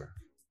 against Wilder.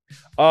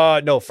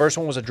 No, first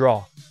one was a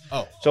draw.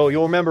 Oh, So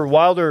you'll remember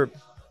Wilder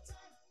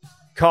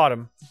caught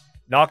him,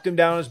 knocked him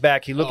down on his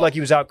back. He looked like he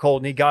was out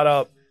cold, and he got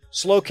up.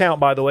 Slow count,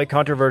 by the way,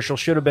 controversial,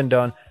 should have been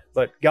done,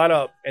 but got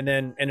up and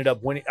then ended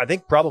up winning. I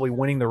think probably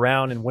winning the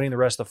round and winning the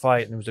rest of the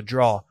fight, and it was a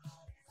draw.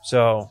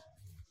 So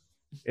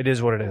it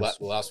is what it is.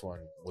 the last one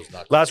was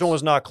not. Last close. one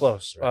was not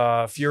close.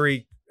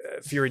 Fury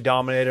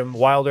dominated him.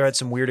 Wilder had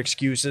some weird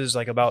excuses,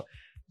 like about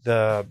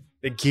the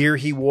gear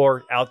he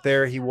wore out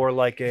there. He wore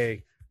like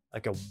a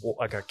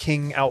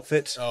king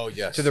outfit Oh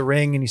yes. to the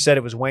ring, and he said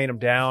it was weighing him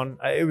down.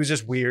 It was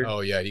just weird. Oh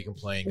yeah, he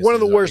complained. One of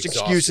the He was worst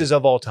exhausted. excuses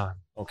of all time.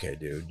 Okay,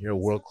 dude, you're a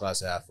world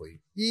class athlete.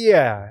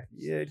 Yeah,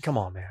 come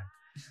on, man.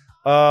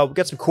 We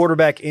got some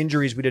quarterback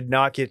injuries we did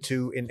not get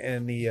to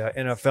in the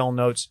NFL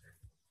notes.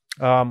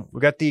 We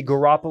got the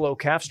Garoppolo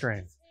calf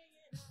strain.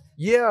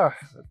 Yeah,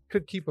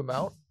 could keep him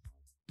out.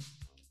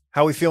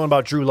 How are we feeling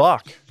about Drew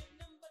Lock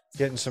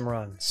getting some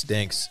runs?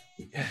 Stinks.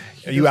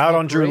 Are you out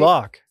on Drew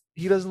Lock?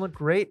 He doesn't look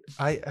great.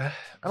 I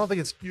don't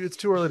think it's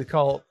too early to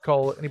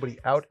call anybody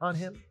out on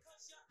him.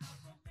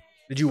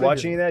 Did you They watch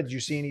didn't. any of that? Did you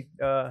see any?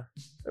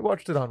 I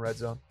watched it on Red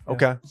Zone. Yeah.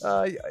 Okay.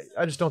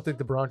 I just don't think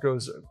the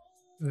Broncos.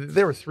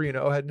 They were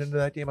 3-0 heading into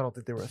that game. I don't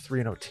think they were a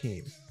 3-0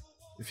 team,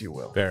 if you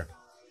will. Fair.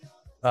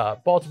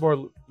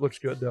 Baltimore looks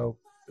good though.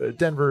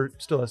 Denver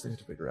still has things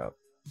to figure out.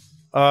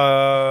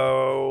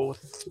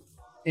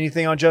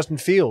 Anything on Justin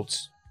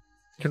Fields?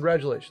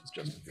 Congratulations,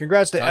 Justin.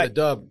 Congrats to Got a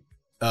dub.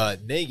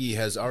 Nagy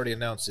has already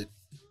announced it.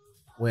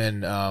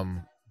 When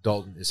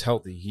Dalton is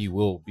healthy, he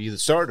will be the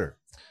starter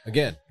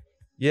again.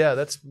 Yeah,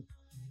 that's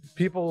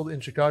people in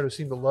Chicago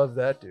seem to love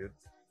that dude.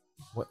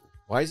 What?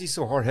 Why is he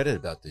so hard headed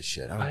about this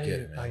shit? I don't get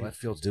it, man. Let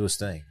Fields do his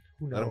thing.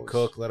 Who Let him knows?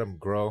 cook. Let him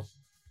grow.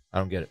 I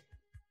don't get it.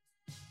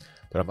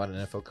 But I'm not an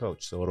NFL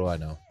coach, so what do I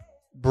know?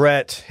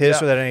 Brett, hit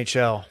us Yeah. with that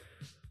NHL.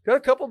 Got a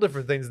couple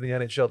different things in the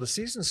NHL. The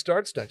season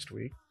starts next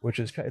week, which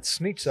is it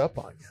sneaks up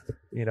on you.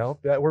 You know,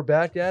 we're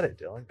back at it,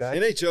 Dylan. Back.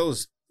 NHL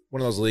is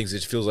one of those leagues.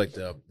 It feels like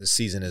the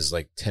season is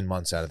like 10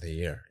 months out of the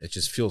year. It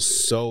just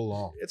feels so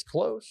long. It's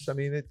close. I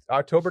mean, it's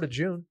October to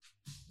June.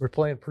 We're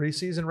playing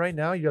preseason right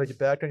now. You got to get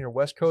back on your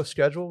West Coast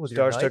schedule. With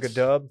your Stars took a Knights.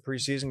 dub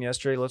preseason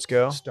yesterday. Let's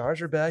go.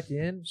 Stars are back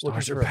in. Stars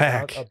Looking are for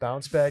back. a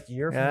bounce back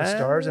year from the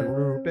Stars and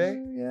Rupe.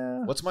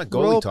 Yeah. What's my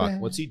goalie Rope talk? it.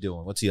 What's he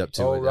doing? What's he up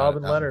to? Oh, out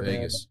Robin in Leonard, man.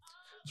 Vegas.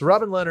 So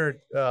Robin Leonard,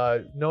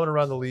 known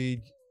around the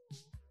league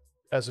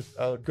as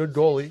a good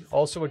goalie,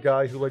 also a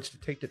guy who likes to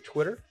take to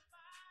Twitter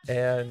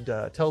and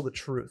tell the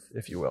truth,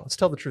 if you will. It's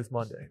Tell the Truth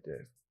Monday,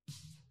 Dave.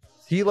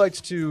 He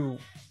likes to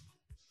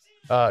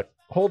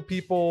hold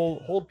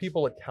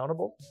people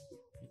accountable.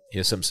 He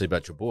has something to say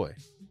about your boy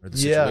or the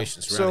Yeah,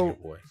 situation surrounding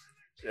so- your boy.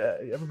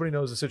 Everybody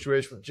knows the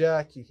situation with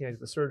Jack. He can't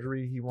get the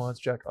surgery he wants.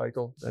 Jack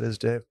Eichel, that is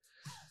Dave.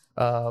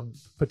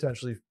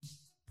 Potentially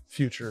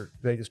future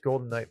Vegas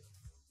Golden Knight.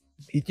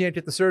 He can't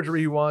get the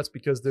surgery he wants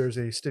because there's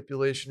a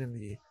stipulation in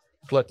the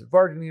collective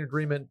bargaining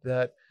agreement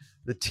that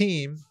the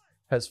team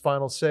has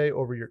final say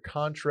over your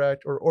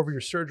contract or over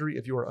your surgery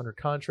if you are under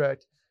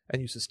contract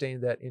and you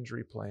sustain that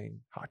injury playing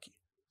hockey.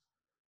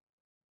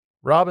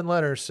 Robin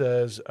Leonard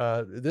says,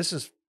 this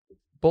is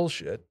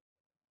bullshit.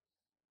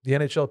 The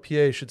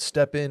NHLPA should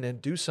step in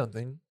and do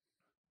something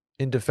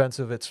in defense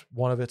of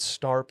one of its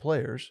star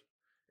players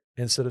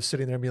instead of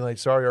sitting there and being like,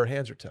 sorry, our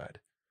hands are tied.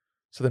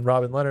 So then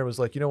Robin Leonard was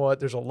like, you know what?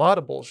 There's a lot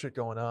of bullshit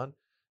going on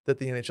that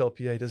the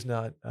NHLPA does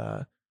not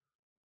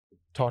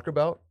talk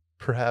about.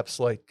 Perhaps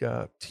like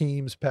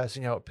teams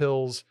passing out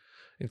pills,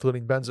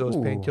 including benzos, Ooh.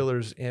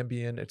 painkillers,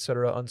 Ambien, et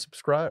cetera,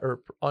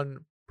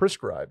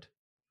 unprescribed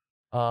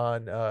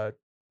on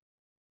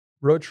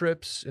road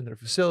trips in their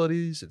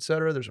facilities, et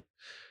cetera. There's a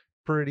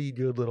pretty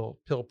good little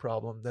pill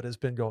problem that has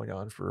been going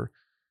on for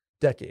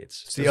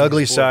decades. It's the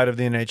ugly side of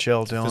the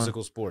NHL, Dylan.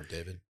 Physical sport,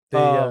 David.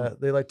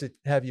 They like to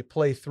have you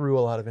play through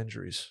a lot of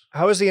injuries.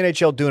 How is the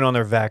NHL doing on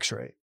their vax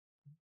rate?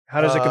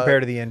 How does it compare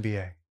to the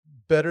NBA?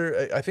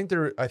 Better, I think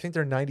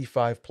they're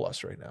 95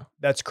 plus right now.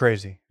 That's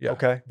crazy. Yeah.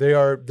 Okay.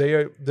 They're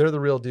the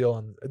real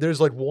deal.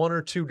 There's like one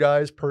or two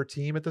guys per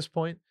team at this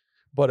point,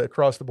 but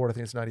across the board, I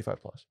think it's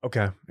 95 plus.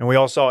 Okay. And we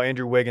all saw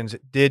Andrew Wiggins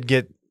did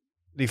get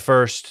the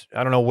first,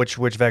 I don't know which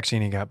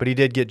vaccine he got, but he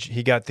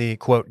got the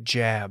quote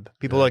jab.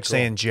 People Yeah, like cool.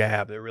 saying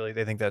jab.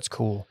 They think that's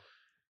cool.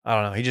 I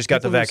don't know. He just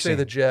got People the who vaccine. say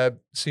the jab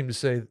seem to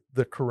say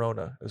the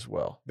corona as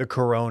well. The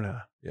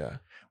corona. Yeah.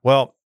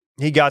 Well,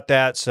 he got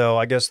that, so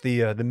I guess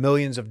the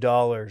millions of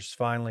dollars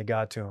finally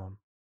got to him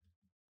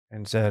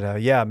and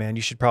said, yeah, man,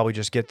 you should probably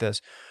just get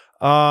this.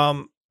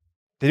 Did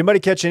anybody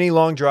catch any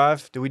long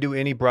drive? Did we do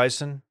any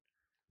Bryson?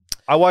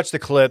 I watched the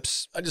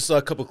clips. I just saw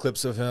a couple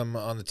clips of him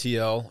on the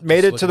TL.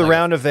 Made Just it to the looking like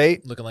round of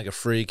 8. looking like a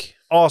freak.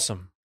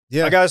 Awesome.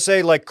 I gotta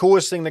say, like,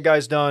 coolest thing the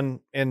guy's done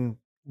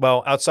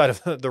outside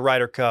of the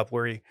Ryder Cup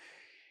where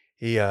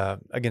he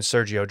against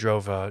Sergio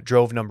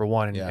drove number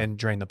one and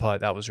drained the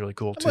putt. That was really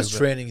cool too. How much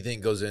training you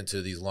think goes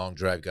into these long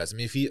drive guys? I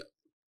mean, the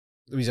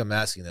reason I'm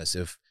asking this,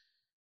 if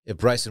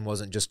Bryson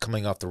wasn't just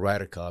coming off the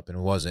Ryder Cup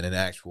and wasn't an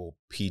actual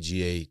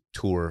PGA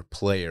Tour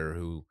player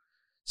who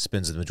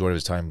spends the majority of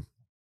his time,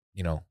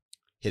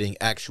 hitting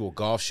actual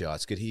golf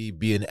shots, could he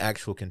be an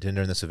actual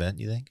contender in this event,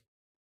 you think?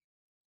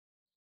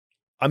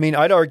 I mean,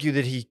 I'd argue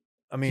that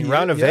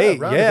round of eight.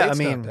 Yeah, I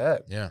mean, not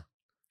bad. Yeah.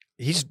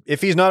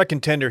 If he's not a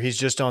contender, he's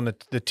just on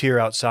the tier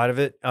outside of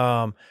it.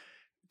 To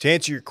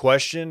answer your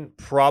question,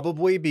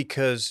 probably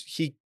because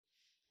he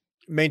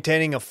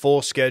maintaining a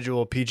full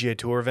schedule of PGA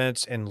Tour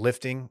events and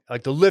lifting,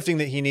 like the lifting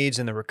that he needs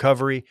and the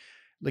recovery,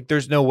 like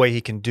there's no way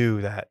he can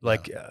do that.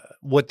 Like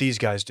what these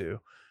guys do.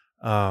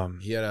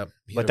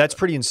 But that's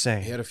pretty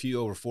insane. He had a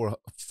few over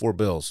four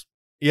bills.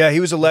 Yeah, he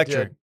was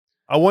electric.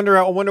 I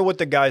wonder what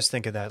the guys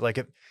think of that. Like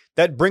if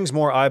that brings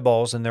more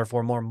eyeballs and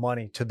therefore more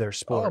money to their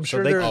sport. Oh, I'm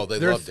sure they're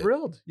loved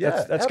thrilled. It.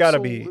 Yeah, that's got to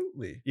be.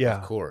 Yeah,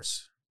 of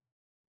course.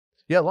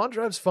 Yeah, long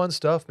drive's fun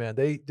stuff, man.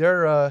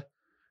 They're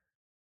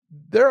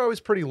always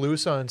pretty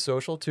loose on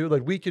social too.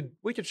 Like we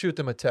could shoot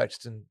them a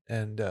text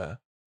and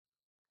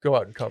go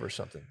out and cover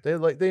something.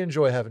 They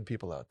enjoy having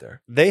people out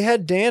there. They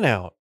had Dan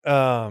out.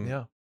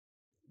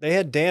 They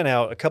had Dan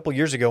out a couple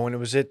years ago when it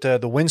was at the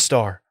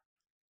WinStar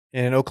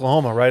in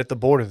Oklahoma, right at the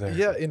border there.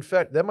 Yeah, in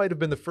fact, that might have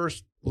been the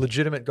first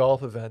legitimate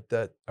golf event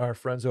that our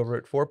friends over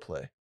at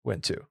Foreplay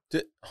went to.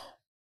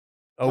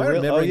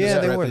 Really? Oh, yeah,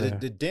 they were there.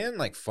 Did Dan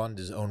fund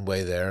his own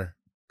way there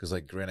because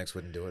Grand X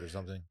wouldn't do it or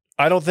something?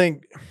 I don't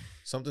think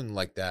something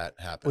like that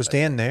happened. Was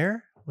Dan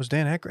there? Was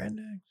Dan at Grand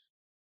X?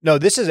 No,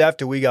 this is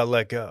after we got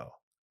let go,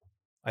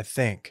 I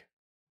think.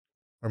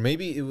 Or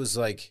maybe it was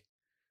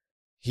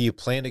he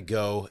planned to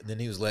go, and then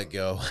he was let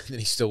go, and then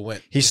he still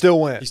went. He still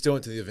went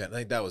to the event. I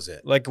think that was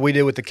it. Like we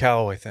did with the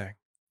Callaway thing.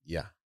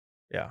 Yeah.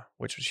 Yeah,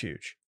 which was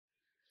huge.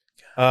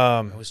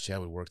 I wish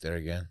Chad would work there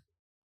again.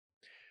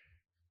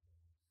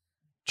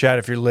 Chad,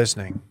 if you're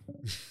listening,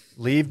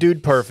 leave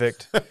Dude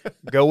Perfect.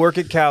 Go work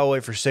at Callaway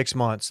for 6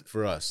 months.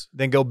 For us.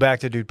 Then go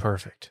back to Dude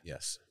Perfect.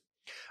 Yes.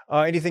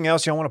 Anything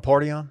else y'all want to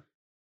party on?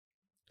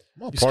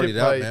 Well, partied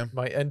out, man.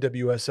 My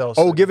NWSL.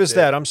 Oh, give us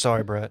that. I'm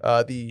sorry, Brett.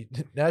 The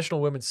National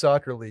Women's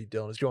Soccer League,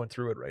 Dylan, is going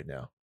through it right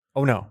now.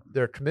 Oh, no.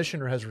 Their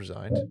commissioner has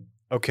resigned.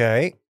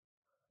 Okay.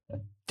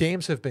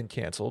 Games have been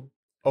canceled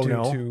due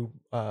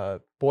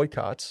to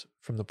boycotts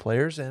from the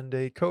players, and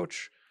a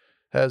coach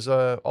has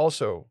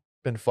also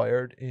been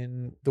fired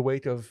in the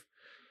wake of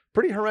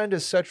pretty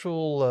horrendous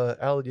sexual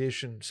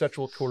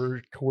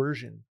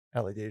coercion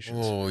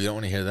allegations. Oh, you don't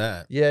want to hear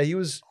that. Yeah, he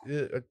was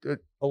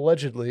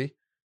allegedly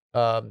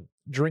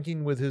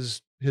drinking with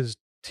his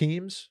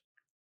teams,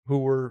 who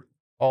were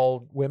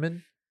all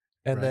women,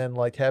 and then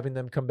having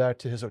them come back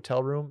to his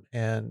hotel room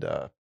and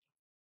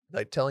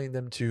telling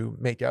them to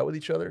make out with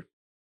each other.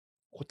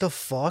 What the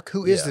fuck?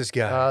 Who is this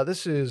guy?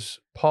 This is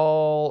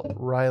Paul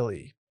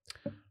Riley,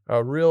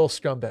 a real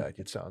scumbag.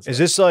 It sounds. Is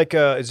this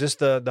is this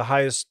the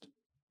highest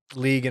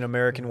league in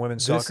American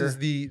women's soccer?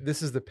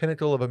 This is the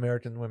pinnacle of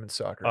American women's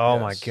soccer. Oh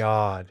my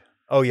God.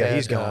 Oh yeah,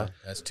 he's gone.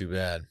 That's too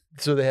bad.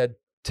 So they had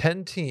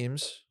 10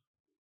 teams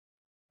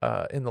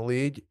in the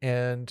league,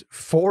 and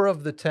 4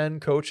 of the 10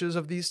 coaches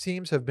of these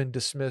teams have been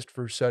dismissed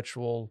for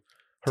sexual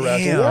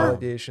harassment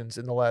allegations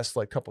in the last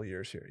couple of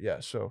years here. Yeah,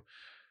 so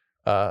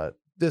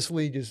this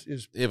league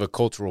is they have a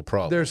cultural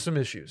problem. There's some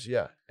issues,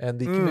 yeah, and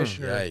the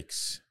commissioner,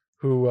 yikes,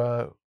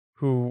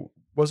 who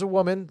was a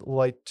woman,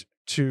 liked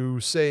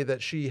to say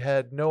that she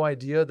had no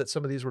idea that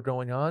some of these were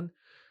going on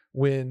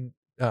when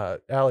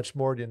Alex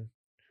Morgan,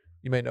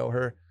 you may know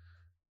her,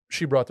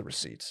 she brought the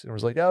receipts and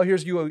was like, "Oh,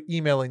 here's you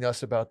emailing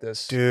us about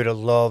this." Dude, I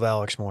love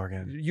Alex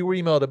Morgan. You were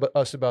emailed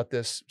us about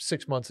this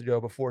 6 months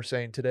ago before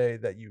saying today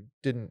that you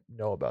didn't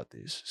know about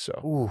these.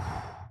 So,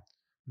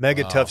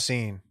 mega tough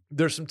scene.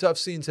 There's some tough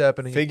scenes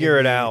happening. Figure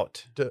it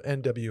out. The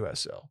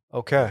NWSL.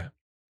 Okay. Yeah.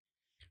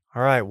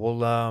 All right.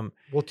 Well,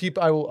 we'll keep.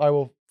 I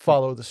will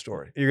follow the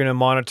story. You're gonna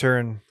monitor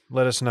and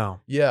let us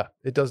know. Yeah,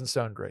 it doesn't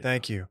sound great.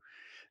 Thank you,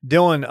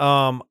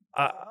 Dylan.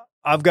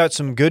 I've got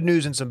some good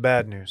news and some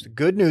bad news. The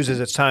good news is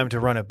it's time to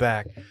run it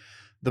back.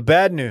 The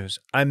bad news,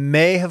 I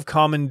may have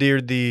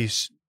commandeered the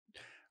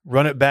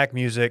run it back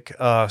music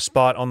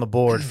spot on the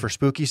board for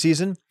spooky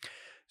season.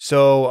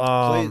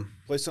 So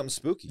play something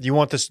spooky. You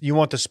want this? You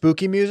want the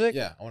spooky music?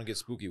 Yeah, I want to get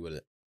spooky with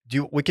it.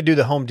 We could do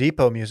the Home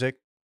Depot music.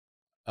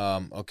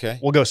 Okay.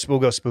 We'll go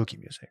spooky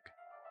music.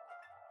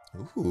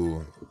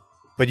 Ooh.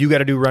 But you got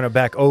to do run it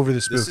back over the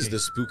spooky. This is the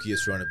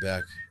spookiest run it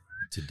back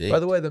to date.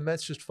 By the way, the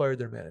Mets just fired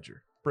their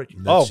manager.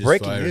 Breaking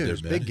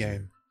news. Big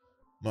game.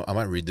 I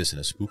might read this in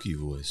a spooky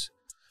voice.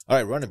 All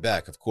right, run it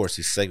back. Of course,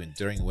 the segment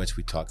during which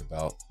we talk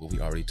about what we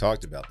already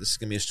talked about. This is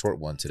going to be a short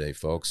one today,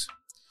 folks.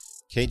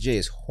 KJ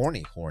is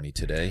horny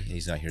today.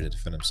 He's not here to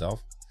defend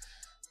himself.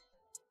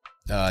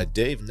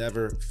 Dave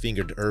never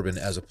fingered Urban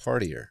as a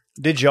partier.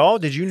 Did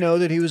you know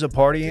that he was a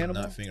party animal?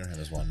 Did not finger him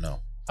as one, no.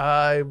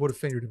 I would have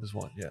fingered him as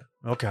one. Yeah.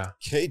 Okay.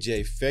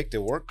 KJ faked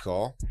a work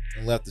call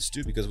and left the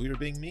stew because we were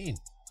being mean.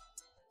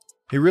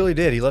 He really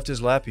did. He left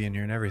his lappy in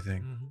here and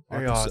everything.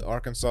 Very odd.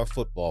 Arkansas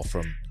football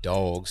from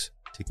dogs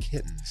to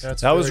kittens.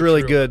 That was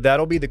really good.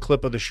 That'll be the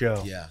clip of the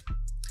show. Yeah.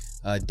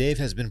 Dave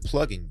has been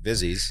plugging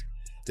Vizzies,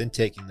 then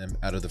taking them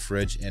out of the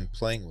fridge and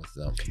playing with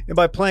them. And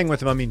by playing with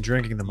them, I mean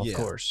drinking them, of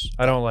course.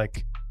 I don't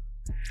like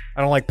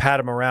pat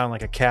him around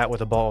like a cat with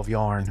a ball of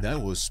yarn.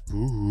 That was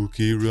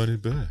spooky running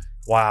back.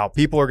 Wow,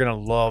 people are gonna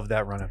love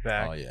that running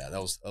back. Oh yeah,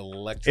 that was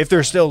electric. If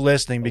they're still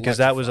listening, because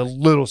that was a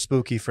little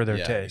spooky for their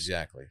taste.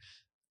 Exactly.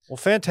 Well,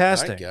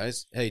 fantastic, all right,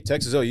 guys. Hey,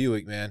 Texas OU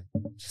week, man.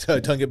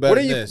 Don't get better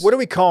than this. What are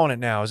we calling it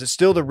now? Is it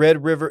still the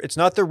Red River? It's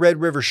not the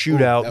Red River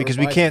Shootout because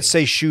we can't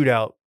say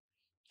shootout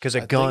because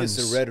of guns.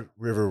 Think it's the Red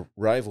River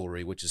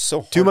rivalry, which is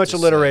so hard too much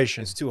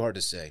alliteration. It's too hard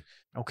to say.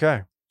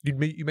 Okay, you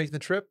make the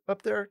trip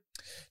up there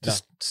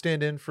to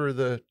stand in for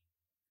the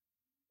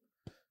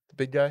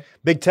big guy.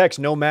 Big Tex,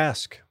 no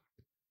mask.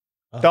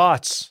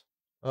 Thoughts?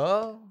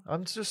 Oh,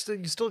 I'm just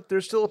there's still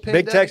a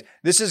pandemic. Big Tex.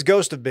 This is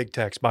Ghost of Big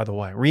Tex, by the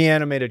way.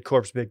 Reanimated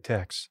corpse Big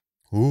Tex.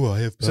 Ooh, I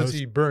have since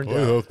he burned out.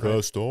 I have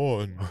passed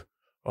on.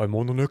 I'm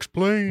on the next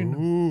plane.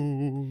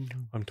 Ooh.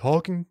 I'm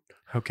talking.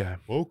 Okay.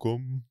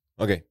 Welcome.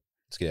 Okay,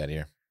 let's get out of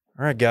here.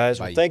 All right, guys.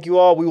 Well, thank you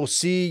all. We will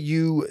see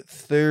you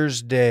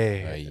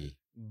Thursday.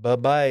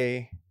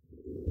 Bye-bye.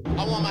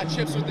 I want my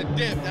chips with the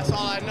dip. That's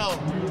all I know.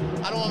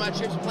 I don't want my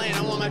chips plain.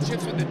 I want my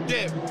chips with the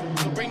dip.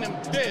 So bring them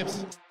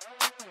dips.